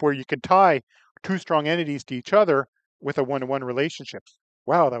relationship where you can tie two strong entities to each other with a one-to-one relationship.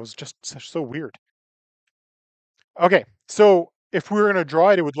 Wow, that was just so weird. Okay, so if we were going to draw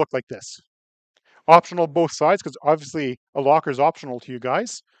it, it would look like this. Optional both sides, because obviously a locker is optional to you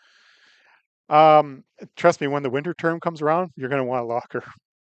guys. Um, Trust me, when the winter term comes around, you're going to want a locker.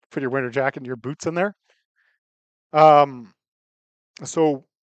 Put your winter jacket and your boots in there. Um, so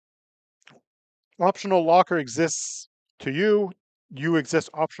optional locker exists to you. You exist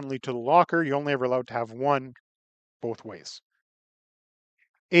optionally to the locker. You're only ever allowed to have one both ways.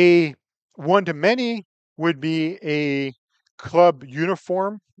 A one to many would be a club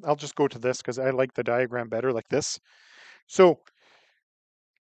uniform. I'll just go to this because I like the diagram better like this. So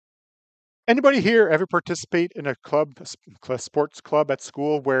anybody here ever participate in a club, sports club at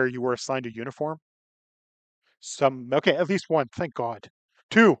school where you were assigned a uniform? Some, okay, at least one, thank God.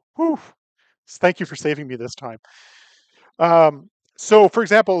 Two, whew, thank you for saving me this time. So for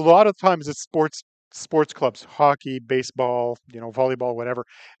example, a lot of times it's sports clubs, hockey, baseball, volleyball, whatever,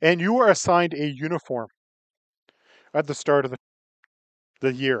 and you are assigned a uniform at the start of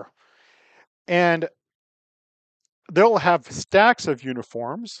the year. And they'll have stacks of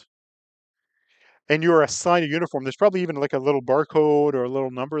uniforms, and you're assigned a uniform. There's probably even like a little barcode or a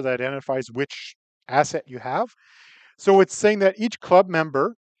little number that identifies which asset you have. So it's saying that each club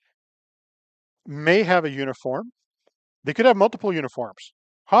member may have a uniform. They could have multiple uniforms.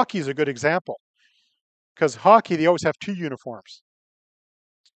 Hockey is a good example because hockey, they always have two uniforms.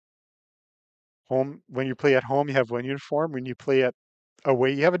 Home, when you play at home, you have one uniform. When you play at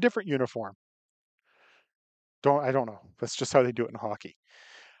away, you have a different uniform. I don't know. That's just how they do it in hockey.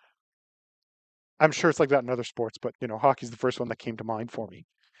 I'm sure it's like that in other sports, but hockey's the first one that came to mind for me.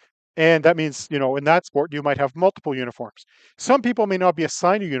 And that means, in that sport, you might have multiple uniforms. Some people may not be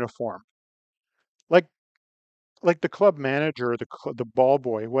assigned a uniform. Like the club manager, the ball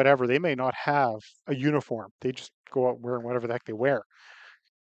boy, whatever, they may not have a uniform. They just go out wearing whatever the heck they wear.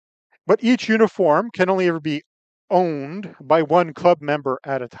 But each uniform can only ever be owned by one club member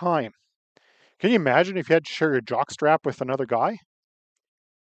at a time. Can you imagine if you had to share your jock strap with another guy?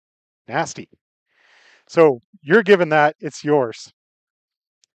 Nasty. So you're given that, it's yours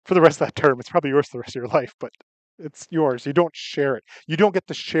for the rest of that term. It's probably yours for the rest of your life, but it's yours. You don't share it. You don't get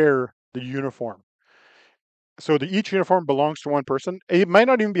to share the uniform. So each uniform belongs to one person. It might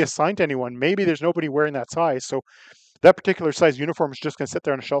not even be assigned to anyone. Maybe there's nobody wearing that size. So that particular size uniform is just going to sit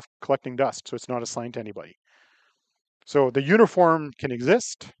there on a shelf collecting dust. So it's not assigned to anybody. So the uniform can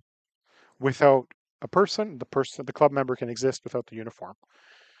exist without a person. The club member can exist without the uniform.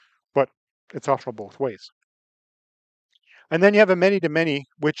 But it's optional both ways. And then you have a many to many,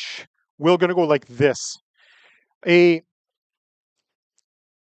 which we're going to go like this. A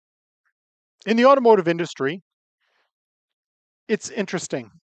In the automotive industry, it's interesting.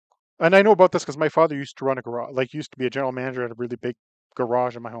 And I know about this because my father used to run a garage, like used to be a general manager at a really big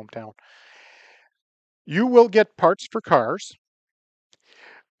garage in my hometown. You will get parts for cars,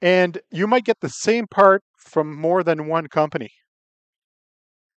 and you might get the same part from more than one company.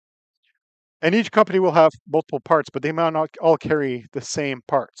 And each company will have multiple parts, but they might not all carry the same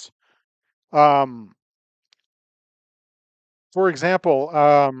parts. Um, for example,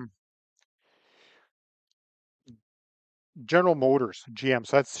 General Motors, GM,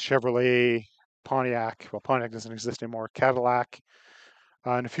 so that's Chevrolet, Pontiac. Well, Pontiac doesn't exist anymore. Cadillac,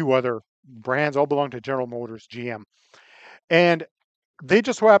 and a few other brands all belong to General Motors, GM. And they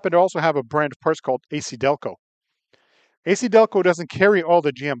just so happen to also have a brand of parts called AC Delco. AC Delco doesn't carry all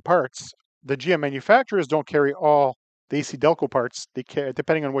the GM parts. The GM manufacturers don't carry all the AC Delco parts. They carry,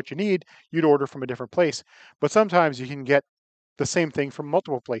 depending on what you need, you'd order from a different place. But sometimes you can get the same thing from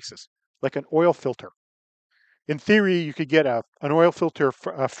multiple places, like an oil filter. In theory, you could get an oil filter,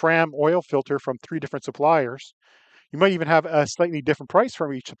 a Fram oil filter from 3 different suppliers. You might even have a slightly different price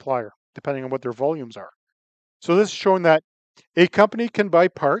from each supplier, depending on what their volumes are. So this is showing that a company can buy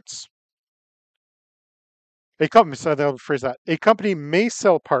parts. So they'll phrase that. A company may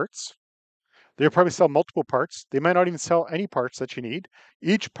sell parts. They'll probably sell multiple parts. They might not even sell any parts that you need.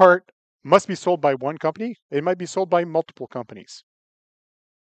 Each part must be sold by one company. It might be sold by multiple companies.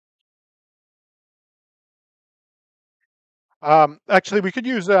 Actually, we could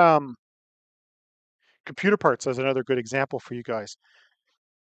use computer parts as another good example for you guys.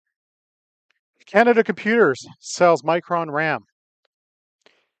 Canada Computers sells Micron RAM.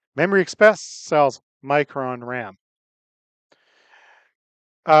 Memory Express sells Micron RAM.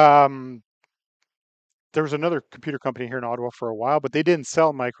 Um, there was another computer company here in Ottawa for a while, but they didn't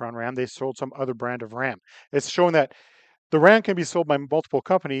sell Micron RAM. They sold some other brand of RAM. It's showing that the RAM can be sold by multiple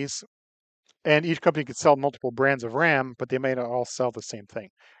companies, and each company can sell multiple brands of RAM, but they may not all sell the same thing.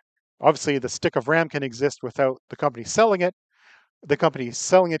 Obviously, the stick of RAM can exist without the company selling it, the company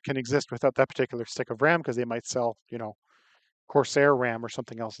selling it can exist without that particular stick of RAM because they might sell, Corsair RAM or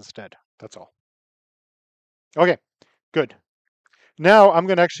something else instead. That's all. Okay, good. Now I'm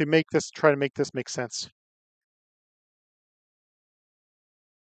going to actually try to make this make sense.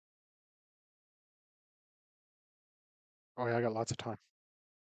 Oh yeah, I got lots of time.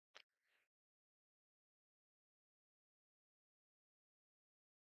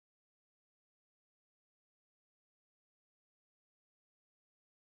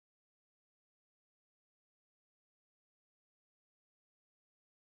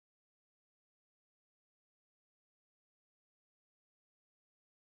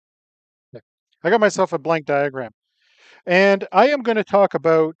 Okay. I got myself a blank diagram. And I am going to talk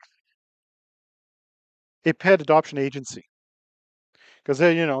about a pet adoption agency because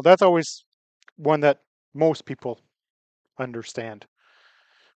that's always one that most people understand.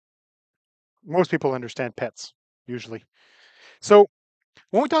 Most people understand pets usually. So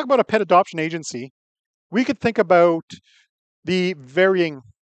when we talk about a pet adoption agency, we could think about the varying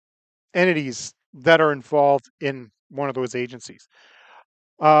entities that are involved in one of those agencies.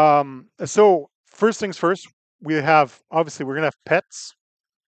 So first things first, we have obviously we're gonna have pets.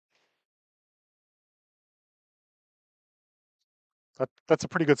 That's a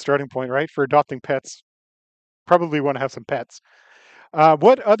pretty good starting point, right? For adopting pets, probably want to have some pets.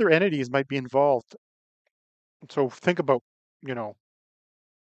 What other entities might be involved? So think about, you know,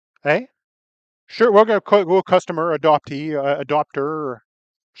 hey, sure, we'll customer, adoptee, adopter,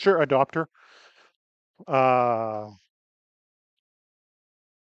 sure, adopter. Uh,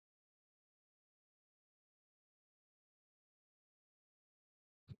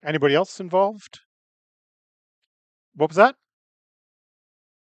 Anybody else involved? What was that?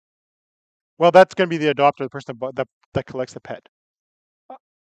 Well, that's going to be the adopter, the person that collects the pet. Uh,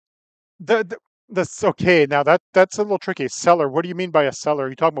 The, the that's okay. Now that's a little tricky. Seller. What do you mean by a seller? Are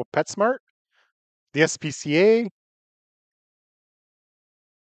you talking about PetSmart, the SPCA?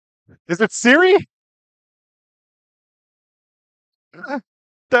 Is it Siri?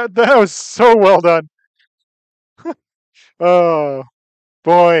 That was so well done. Oh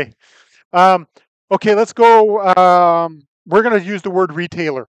boy. Um. Okay, let's go. We're gonna use the word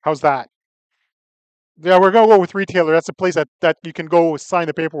retailer. How's that? Yeah, we're gonna go with retailer. That's a place that you can go sign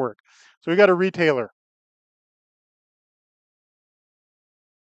the paperwork. So we got a retailer.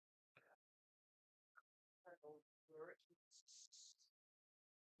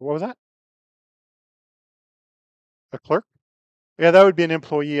 What was that? A clerk? Yeah, that would be an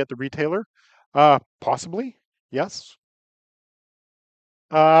employee at the retailer. Possibly. Yes.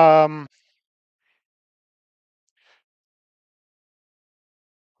 Um,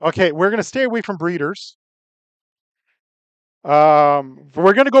 okay, we're gonna stay away from breeders.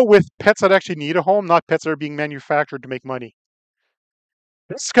 We're gonna go with pets that actually need a home, not pets that are being manufactured to make money.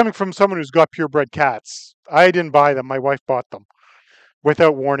 This is coming from someone who's got purebred cats. I didn't buy them. My wife bought them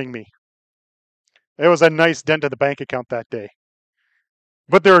without warning me. It was a nice dent to the bank account that day,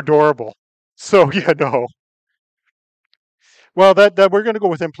 but they're adorable. So yeah, no. Well, that we're going to go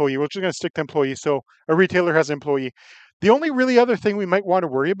with employee. We're just going to stick to employee. So a retailer has employee. The only really other thing we might want to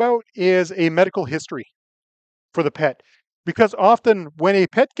worry about is a medical history for the pet. Because often when a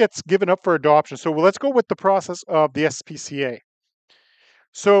pet gets given up for adoption, so let's go with the process of the SPCA.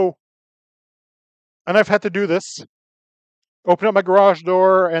 So, and I've had to do this, open up my garage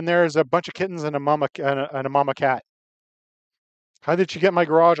door and there's a bunch of kittens and a mama cat. How did she get in my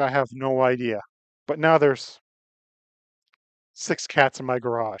garage? I have no idea. But now there's 6 cats in my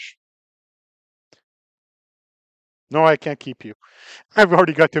garage. No, I can't keep you. I've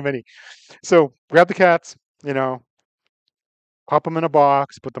already got too many. So grab the cats, you know, pop them in a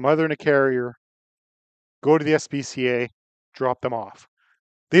box, put the mother in a carrier, go to the SPCA, drop them off.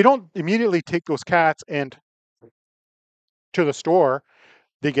 They don't immediately take those cats and to the store.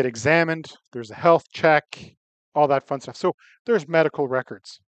 They get examined. There's a health check, all that fun stuff. So there's medical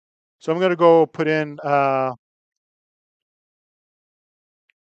records. So I'm going to go put in,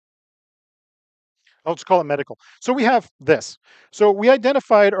 I'll just call it medical. So we have this. So we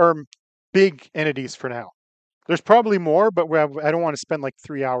identified our big entities for now. There's probably more, but I don't want to spend like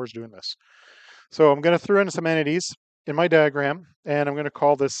 3 hours doing this. So I'm going to throw in some entities in my diagram, and I'm going to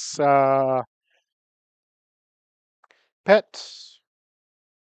call this pet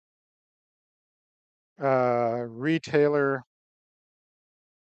retailer.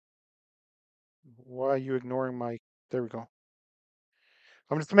 Why are you ignoring my? There we go.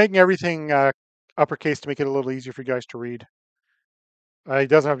 I'm just making everything uppercase to make it a little easier for you guys to read. It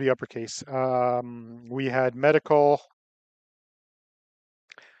doesn't have to be uppercase. We had medical,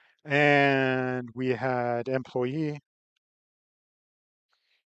 and we had employee,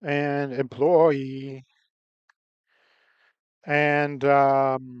 and employee, and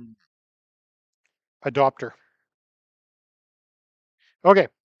adopter. Okay,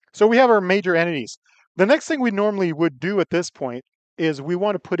 so we have our major entities. The next thing we normally would do at this point is we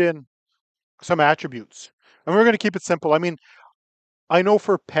want to put in some attributes. And we're going to keep it simple. I mean, I know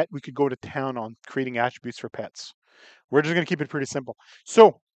for pet, we could go to town on creating attributes for pets. We're just going to keep it pretty simple.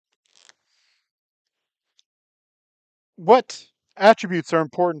 So what attributes are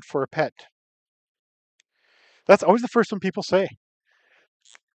important for a pet? That's always the first one people say.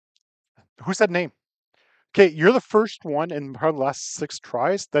 Who said name? Okay, you're the first one in probably the last 6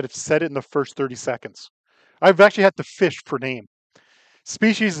 tries that have said it in the first 30 seconds. I've actually had to fish for name.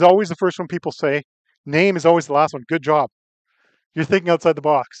 Species is always the first one people say. Name is always the last one. Good job. You're thinking outside the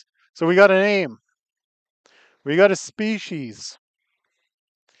box. So we got a name. We got a species.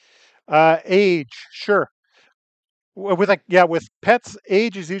 Age, sure. With pets,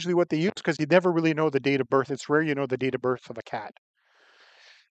 age is usually what they use because you never really know the date of birth. It's rare you know the date of birth of a cat.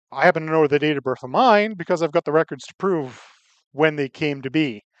 I happen to know the date of birth of mine because I've got the records to prove when they came to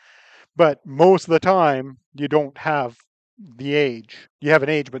be. But most of the time, you don't have the age. You have an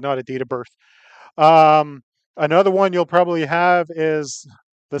age, but not a date of birth. Another one you'll probably have is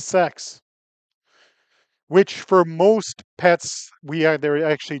the sex, which for most pets, we either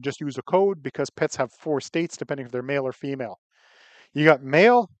actually just use a code because pets have 4 states depending if they're male or female. You got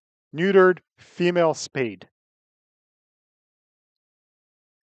male, neutered, female, spayed.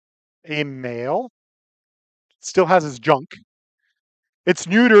 A male still has his junk. It's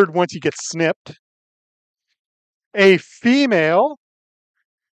neutered once he gets snipped. A female,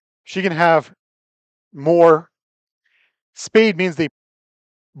 she can have more. Spayed means they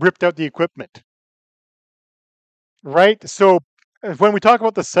ripped out the equipment, right? So when we talk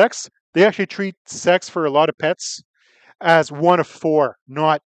about the sex, they actually treat sex for a lot of pets as one of 4,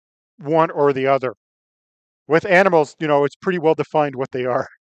 not one or the other. With animals, it's pretty well defined what they are,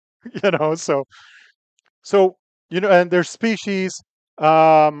 you know. So and their species,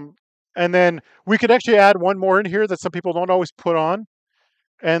 um, and then we could actually add one more in here that some people don't always put on,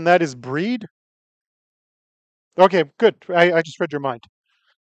 and that is breed. Okay, good. I just read your mind.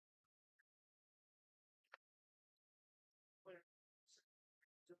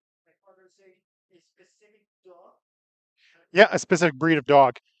 Yeah, a specific breed of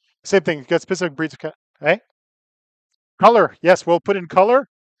dog. Same thing. You got specific breeds of cat. Hey, color. Yes, we'll put in color,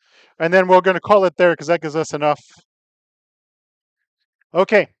 and then we're going to call it there because that gives us enough.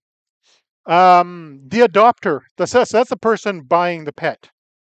 Okay. The adopter. That's the person buying the pet.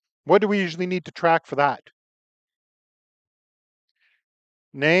 What do we usually need to track for that?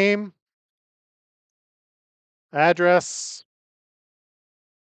 Name, address,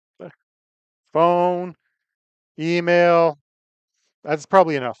 phone, email. That's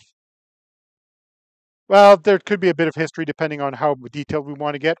probably enough. Well, there could be a bit of history depending on how detailed we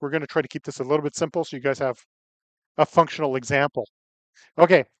want to get. We're going to try to keep this a little bit simple so you guys have a functional example.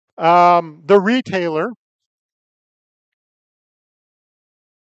 Okay. The retailer.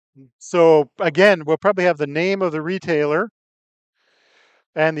 So again, we'll probably have the name of the retailer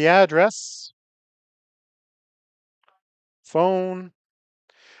and the address, phone.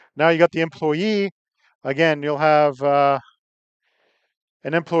 Now you got the employee. Again, you'll have an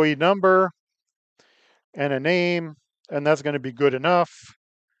employee number and a name, and that's going to be good enough.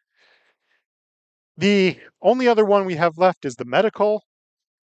 The only other one we have left is the medical.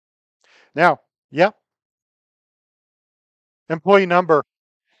 Now, yeah, employee number.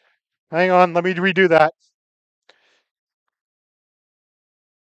 Hang on, let me redo that.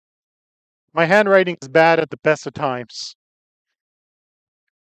 My handwriting is bad at the best of times.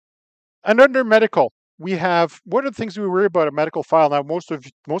 And under medical, we have what are the things we worry about a medical file? Now, most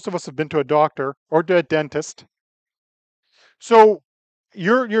of us have been to a doctor or to a dentist. So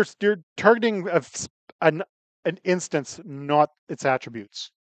you're targeting an an instance, not its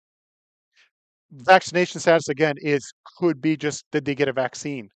attributes. Vaccination status again is could be just did they get a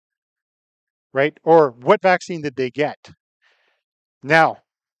vaccine, right? Or what vaccine did they get? Now,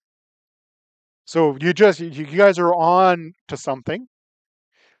 so you guys are on to something.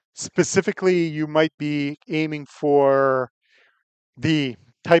 Specifically, you might be aiming for the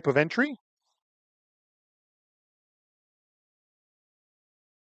type of entry.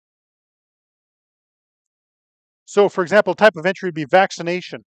 So, for example, type of entry would be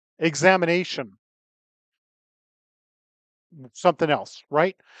vaccination, examination, something else,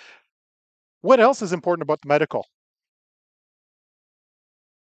 right? What else is important about the medical?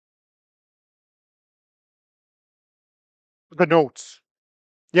 The notes.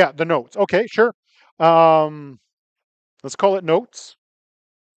 Yeah, the notes. Okay, sure. Um, let's call it notes.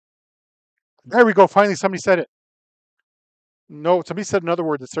 There we go. Finally, somebody said it. No, somebody said another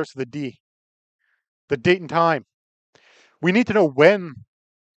word that starts with a D. The date and time. We need to know when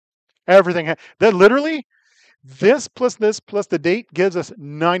everything. That literally, this plus the date gives us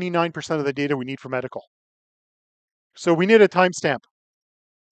 99% of the data we need for medical. So we need a timestamp.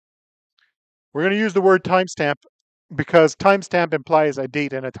 We're going to use the word timestamp because timestamp implies a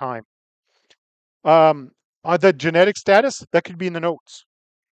date and a time. The genetic status, that could be in the notes.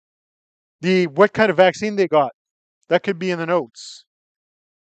 The what kind of vaccine they got, that could be in the notes.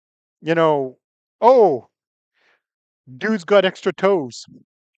 You know, oh, dude's got extra toes.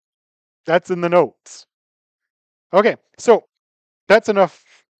 That's in the notes. Okay, so that's enough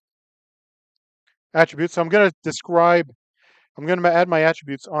attributes. So I'm going to describe, I'm going to add my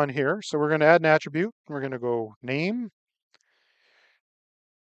attributes on here. So we're going to add an attribute. We're going to go name,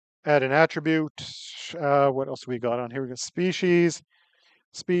 add an attribute. What else we got on here? We got species,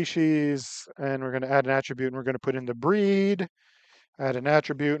 and we're going to add an attribute and we're going to put in the breed, add an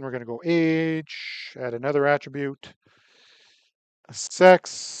attribute and we're going to go age, add another attribute,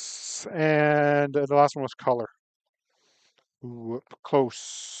 sex, and the last one was color. Ooh,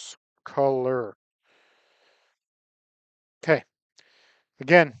 close, color. Okay.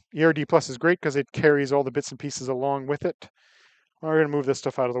 Again, ERD plus is great because it carries all the bits and pieces along with it. We're going to move this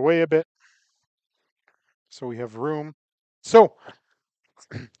stuff out of the way a bit so we have room. So,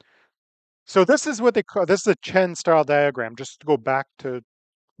 so this is what they call, this is a Chen style diagram, just to go back to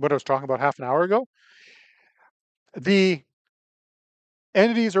what I was talking about half an hour ago. The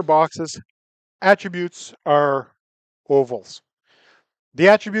entities are boxes, attributes are ovals. The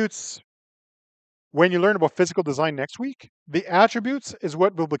attributes, when you learn about physical design next week, the attributes is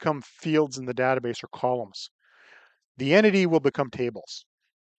what will become fields in the database or columns. The entity will become tables.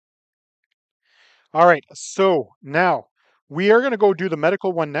 All right, so now we are going to go do the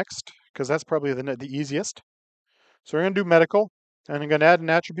medical one next because that's probably the easiest. So we're going to do medical, and I'm going to add an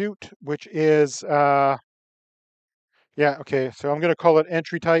attribute, which is, yeah, okay, so I'm going to call it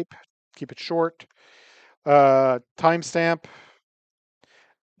entry type, keep it short, timestamp,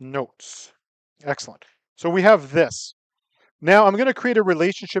 notes. Excellent. So we have this. Now I'm going to create a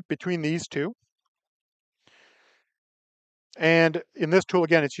relationship between these two. And in this tool,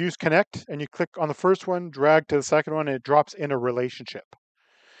 again, it's use connect, and you click on the first one, drag to the second one, and it drops in a relationship.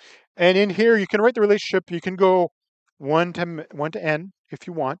 And in here, you can write the relationship. You can go 1 to n if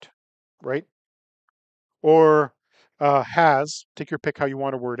you want, right? Or has, take your pick how you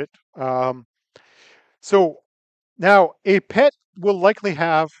want to word it. So now a pet will likely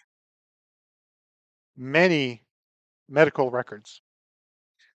have many medical records.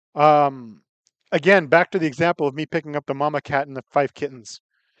 Again, back to the example of me picking up the mama cat and the 5 kittens.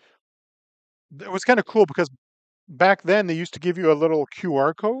 It was kind of cool because back then they used to give you a little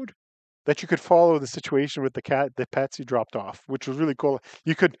QR code that you could follow the situation with the pets you dropped off, which was really cool.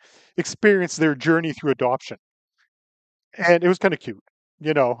 You could experience their journey through adoption, and it was kind of cute.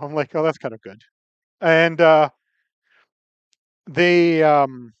 I'm like, oh, that's kind of good. And they,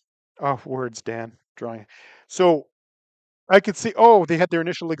 oh, words, Dan, drawing. So I could see, oh, they had their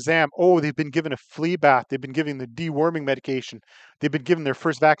initial exam. Oh, they've been given a flea bath. They've been given the deworming medication. They've been given their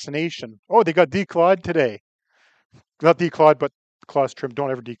first vaccination. Oh, they got declawed today. Not declawed, but claws trimmed.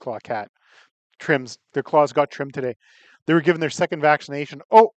 Don't ever declaw a cat. Trims. Their claws got trimmed today. They were given their second vaccination.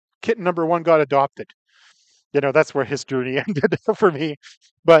 Oh, kitten number 1 got adopted. That's where his journey ended for me.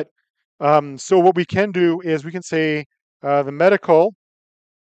 But so what we can do is we can say a medical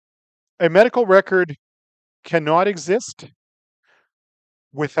record cannot exist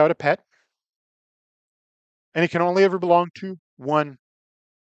without a pet, and it can only ever belong to one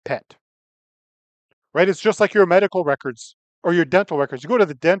pet. Right? It's just like your medical records or your dental records. You go to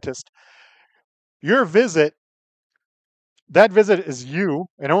the dentist, your visit, that visit is you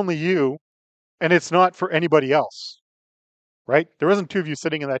and only you, and it's not for anybody else. Right? There wasn't 2 of you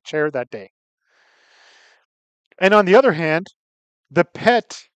sitting in that chair that day. And on the other hand, the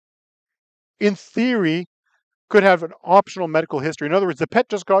pet, in theory, could have an optional medical history. In other words, the pet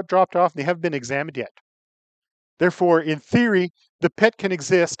just got dropped off and they haven't been examined yet. Therefore, in theory, the pet can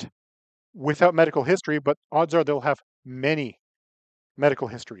exist without medical history, but odds are they'll have many medical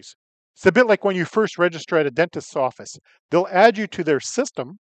histories. It's a bit like when you first register at a dentist's office. They'll add you to their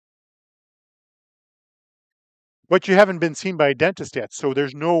system, but you haven't been seen by a dentist yet. So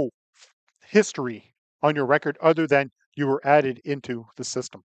there's no history on your record other than you were added into the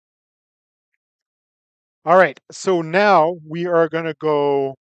system. All right, so now we are going to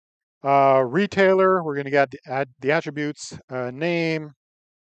go retailer. We're going to add the attributes, name,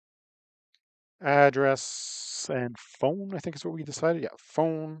 address, and phone. I think is what we decided. Yeah,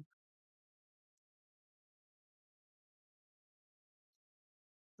 phone.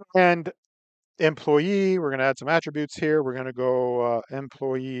 And employee, we're going to add some attributes here. We're going to go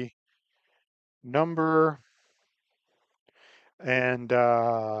employee number and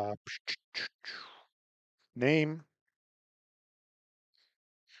name,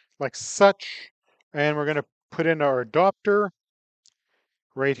 like such. And we're going to put in our adopter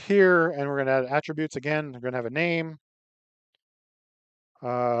right here, and we're going to add attributes again. We're going to have a name,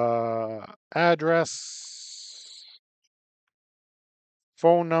 address,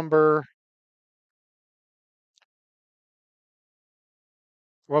 phone number.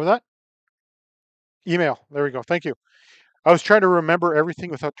 What was that? Email. There we go. Thank you. I was trying to remember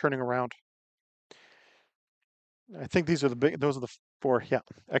everything without turning around. I think these are those are the four. Yeah,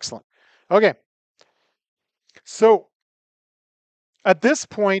 excellent. Okay. So at this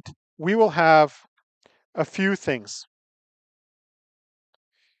point, we will have a few things.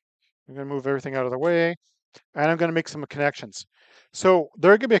 I'm going to move everything out of the way, and I'm going to make some connections. So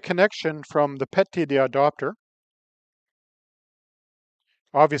there's going to be a connection from the pet to the adopter,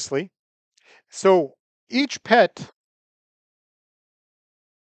 obviously. So each pet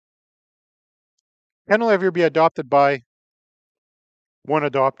can only ever be adopted by one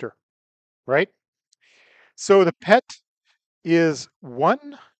adopter, right? So the pet is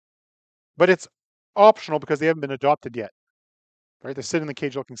one, but it's optional because they haven't been adopted yet, right? They sit in the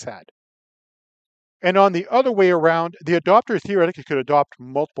cage looking sad. And on the other way around, the adopter theoretically could adopt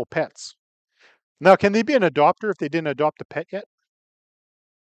multiple pets. Now, can they be an adopter if they didn't adopt a pet yet?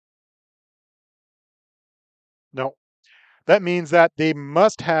 No. That means that they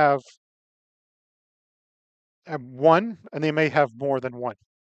must have one, and they may have more than one.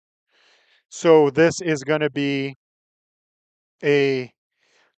 So this is going to be a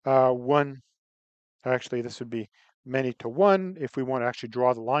one. Actually, this would be many to one if we want to actually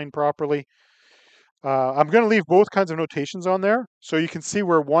draw the line properly. I'm going to leave both kinds of notations on there so you can see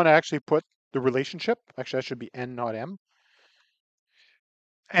where one actually put the relationship. Actually, that should be N, not M.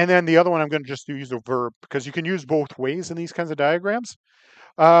 And then the other one, I'm going to just use a verb because you can use both ways in these kinds of diagrams.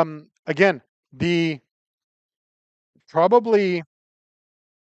 Again, probably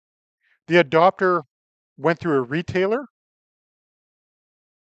the adopter went through a retailer.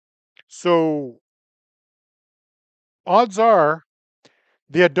 So odds are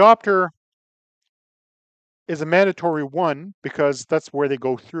the adopter is a mandatory one because that's where they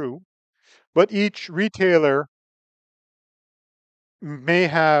go through. But each retailer may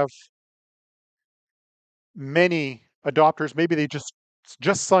have many adopters. Maybe they just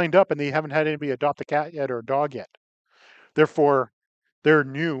signed up and they haven't had anybody adopt a cat yet or a dog yet. Therefore, they're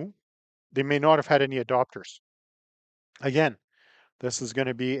new. They may not have had any adopters. Again, this is going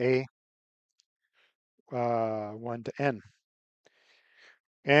to be a 1 to n.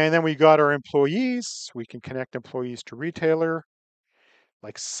 And then we got our employees. We can connect employees to retailer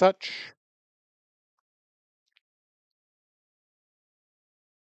like such.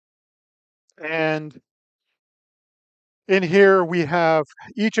 And in here we have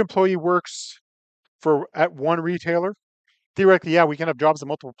each employee works at one retailer. Theoretically, yeah, we can have jobs in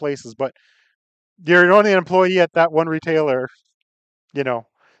multiple places, but you're only an employee at that one retailer, you know.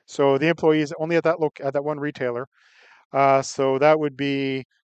 So the employee is only at that one retailer. So that would be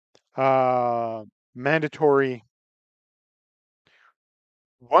mandatory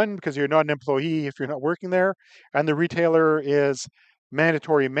one because you're not an employee if you're not working there, and the retailer is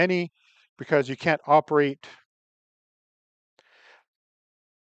mandatory many because you can't operate.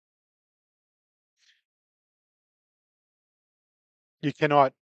 You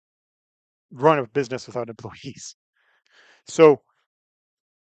cannot run a business without employees. So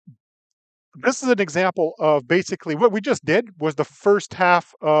this is an example of basically what we just did was the first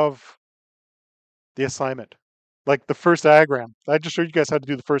half of the assignment, like the first diagram. I just showed you guys how to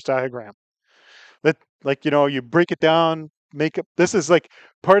do the first diagram. That, like, you break it down, make it. This is like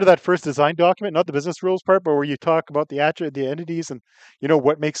part of that first design document, not the business rules part, but where you talk about the entities and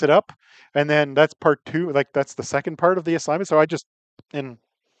what makes it up. And then that's part two. Like that's the second part of the assignment. So I just in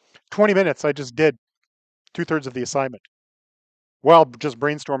 20 minutes I just did 2/3 of the assignment while just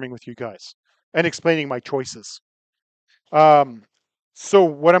brainstorming with you guys and explaining my choices. So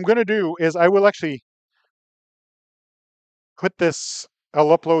what I'm going to do is I will actually put this.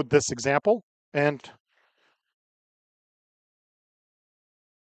 I'll upload this example and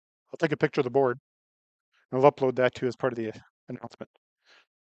I'll take a picture of the board. I'll upload that too as part of the announcement.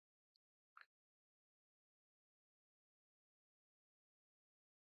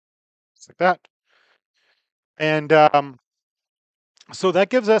 Just like that. And so that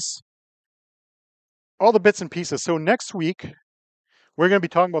gives us all the bits and pieces. So next week, we're going to be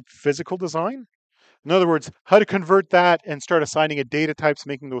talking about physical design. In other words, how to convert that and start assigning it data types,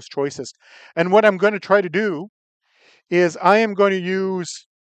 making those choices. And what I'm going to try to do is I am going to use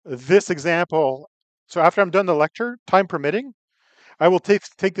this example. So after I'm done the lecture, time permitting, I will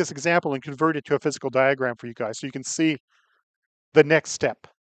take this example and convert it to a physical diagram for you guys so you can see the next step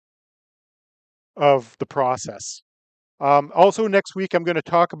of the process. Also, next week, I'm going to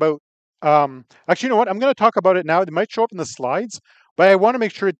talk about, actually, you know what? I'm going to talk about it now. It might show up in the slides, but I want to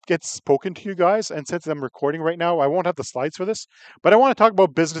make sure it gets spoken to you guys. And since I'm recording right now, I won't have the slides for this, but I want to talk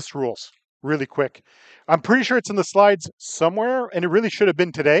about business rules really quick. I'm pretty sure it's in the slides somewhere, and it really should have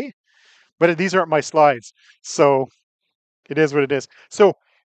been today, but these aren't my slides. So it is what it is. So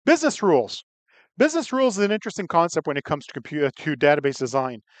business rules. Business rules is an interesting concept when it comes to to database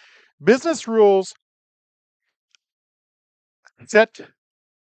design. Business rules set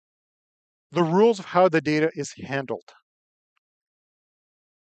the rules of how the data is handled.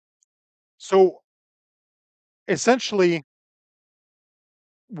 So essentially,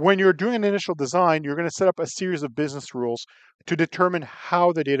 when you're doing an initial design, you're going to set up a series of business rules to determine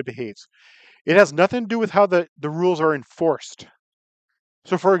how the data behaves. It has nothing to do with how the rules are enforced.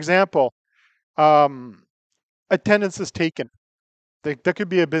 So, for example, um, attendance is taken. That could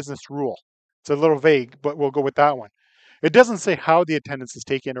be a business rule. It's a little vague, but we'll go with that one. It doesn't say how the attendance is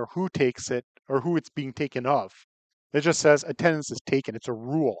taken or who takes it or who it's being taken of. It just says attendance is taken. It's a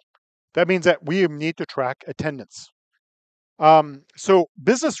rule. That means that we need to track attendance. So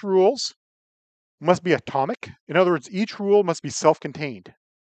business rules must be atomic. In other words, each rule must be self-contained.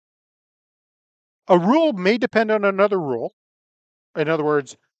 A rule may depend on another rule. In other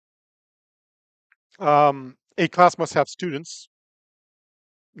words, a class must have students,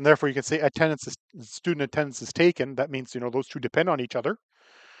 and therefore you can say student attendance is taken. That means those two depend on each other.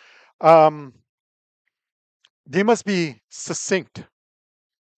 Um, they must be succinct.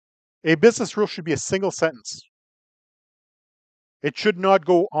 A business rule should be a single sentence. It should not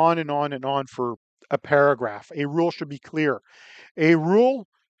go on and on and on for a paragraph. A rule should be clear. A rule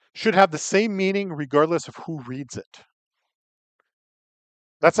should have the same meaning regardless of who reads it.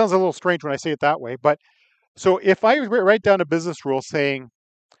 That sounds a little strange when I say it that way, but so if I write down a business rule saying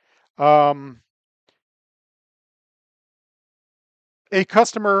um, a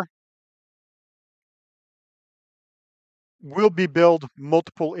customer will be billed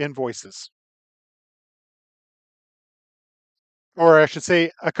multiple invoices, or I should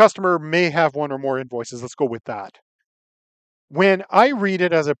say a customer may have one or more invoices. Let's go with that. When I read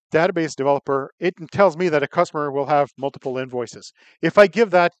it as a database developer, it tells me that a customer will have multiple invoices. If I give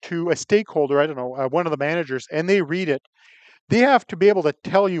that to a stakeholder, I don't know, one of the managers, and they read it, they have to be able to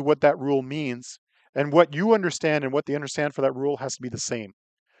tell you what that rule means, and what you understand and what they understand for that rule has to be the same.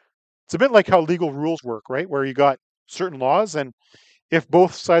 It's a bit like how legal rules work, right? Where you got certain laws, and if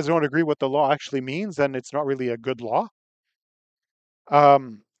both sides don't agree what the law actually means, then it's not really a good law.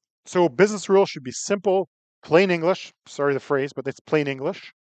 Um, so business rules should be simple, plain English. Sorry the phrase, but it's plain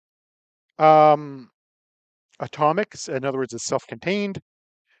English. Um, atomic, in other words, it's self-contained,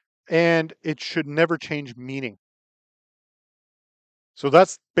 and it should never change meaning. So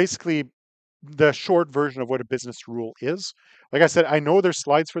that's basically the short version of what a business rule is. Like I said, I know there's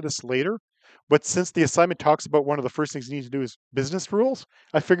slides for this later, but since the assignment talks about one of the first things you need to do is business rules,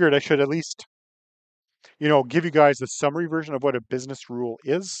 I figured I should at least, give you guys a summary version of what a business rule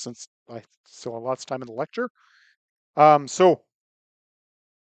is, since I still have lots of time in the lecture. So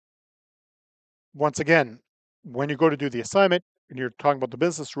once again, when you go to do the assignment and you're talking about the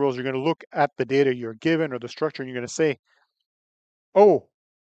business rules, you're going to look at the data you're given or the structure, and you're going to say, oh,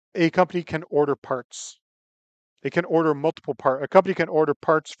 a company can order parts. It can order multiple parts. A company can order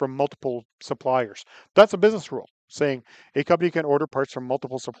parts from multiple suppliers. That's a business rule saying a company can order parts from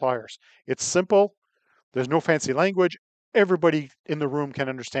multiple suppliers. It's simple. There's no fancy language. Everybody in the room can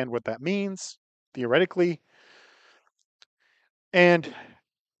understand what that means, theoretically. And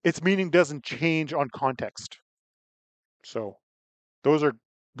its meaning doesn't change on context. So those are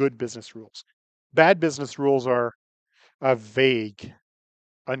good business rules. Bad business rules are vague,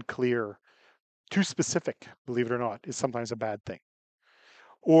 unclear, too specific, believe it or not, is sometimes a bad thing.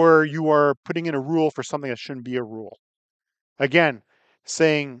 Or you are putting in a rule for something that shouldn't be a rule. Again,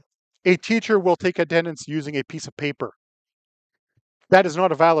 saying a teacher will take attendance using a piece of paper. That is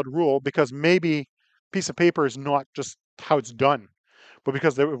not a valid rule because maybe piece of paper is not just how it's done, but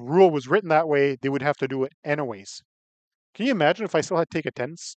because the rule was written that way, they would have to do it anyways. Can you imagine if I still had to take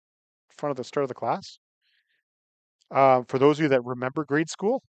attendance in front of the start of the class? For those of you that remember grade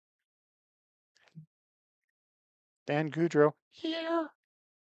school, Dan Goudreau here.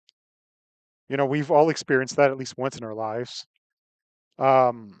 We've all experienced that at least once in our lives.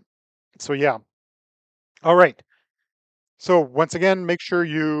 Um, so yeah, All right. So once again, make sure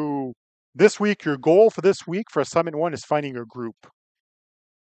this week, your goal for this week for assignment 1 is finding your group.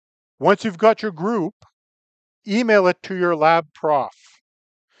 Once you've got your group, email it to your lab prof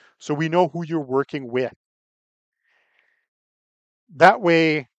so we know who you're working with. That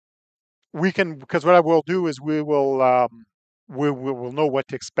way we can, because what I will do is we'll know what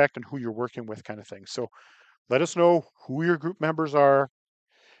to expect and who you're working with, kind of thing. So let us know who your group members are.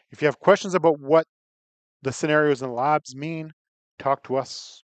 If you have questions about what the scenarios and labs mean, talk to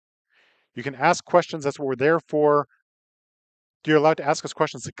us. You can ask questions. That's what we're there for. You're allowed to ask us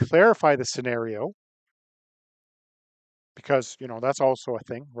questions to clarify the scenario because, that's also a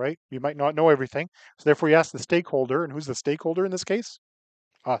thing, right? You might not know everything. So therefore you ask the stakeholder, and who's the stakeholder in this case?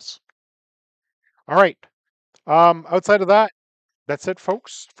 Us. All right. Outside of that, that's it,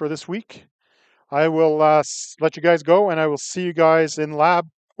 folks, for this week. I will let you guys go, and I will see you guys in lab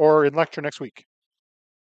or in lecture next week.